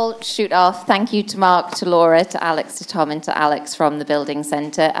before you all shoot off, thank you to Mark, to Laura, to Alex, to Tom, and to Alex from the Building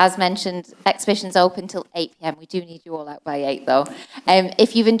Centre. As mentioned, exhibition's open till 8 p.m. We do need you all out by 8, though.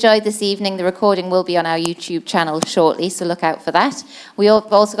 If you've enjoyed this evening, the recording will be on our YouTube channel shortly, so look out for that. We've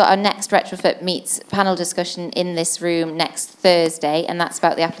also got our next Retrofit Meets panel discussion in this room next Thursday, and that's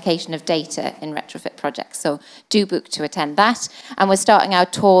about the application of data in retrofit projects. So do book to attend that. And we're starting our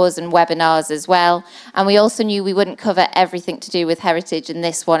tours and webinars as well. And we also knew we wouldn't cover everything to do with heritage in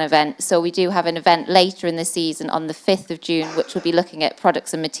this one event. So we do have an event later in the season on the 5th of June, which will be looking at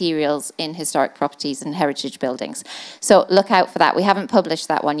products and materials in historic properties and heritage buildings. So look out for that. We haven't published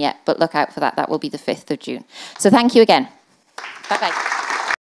that one yet, but look out for that. That will be the 5th of June. So thank you again. Bye-bye.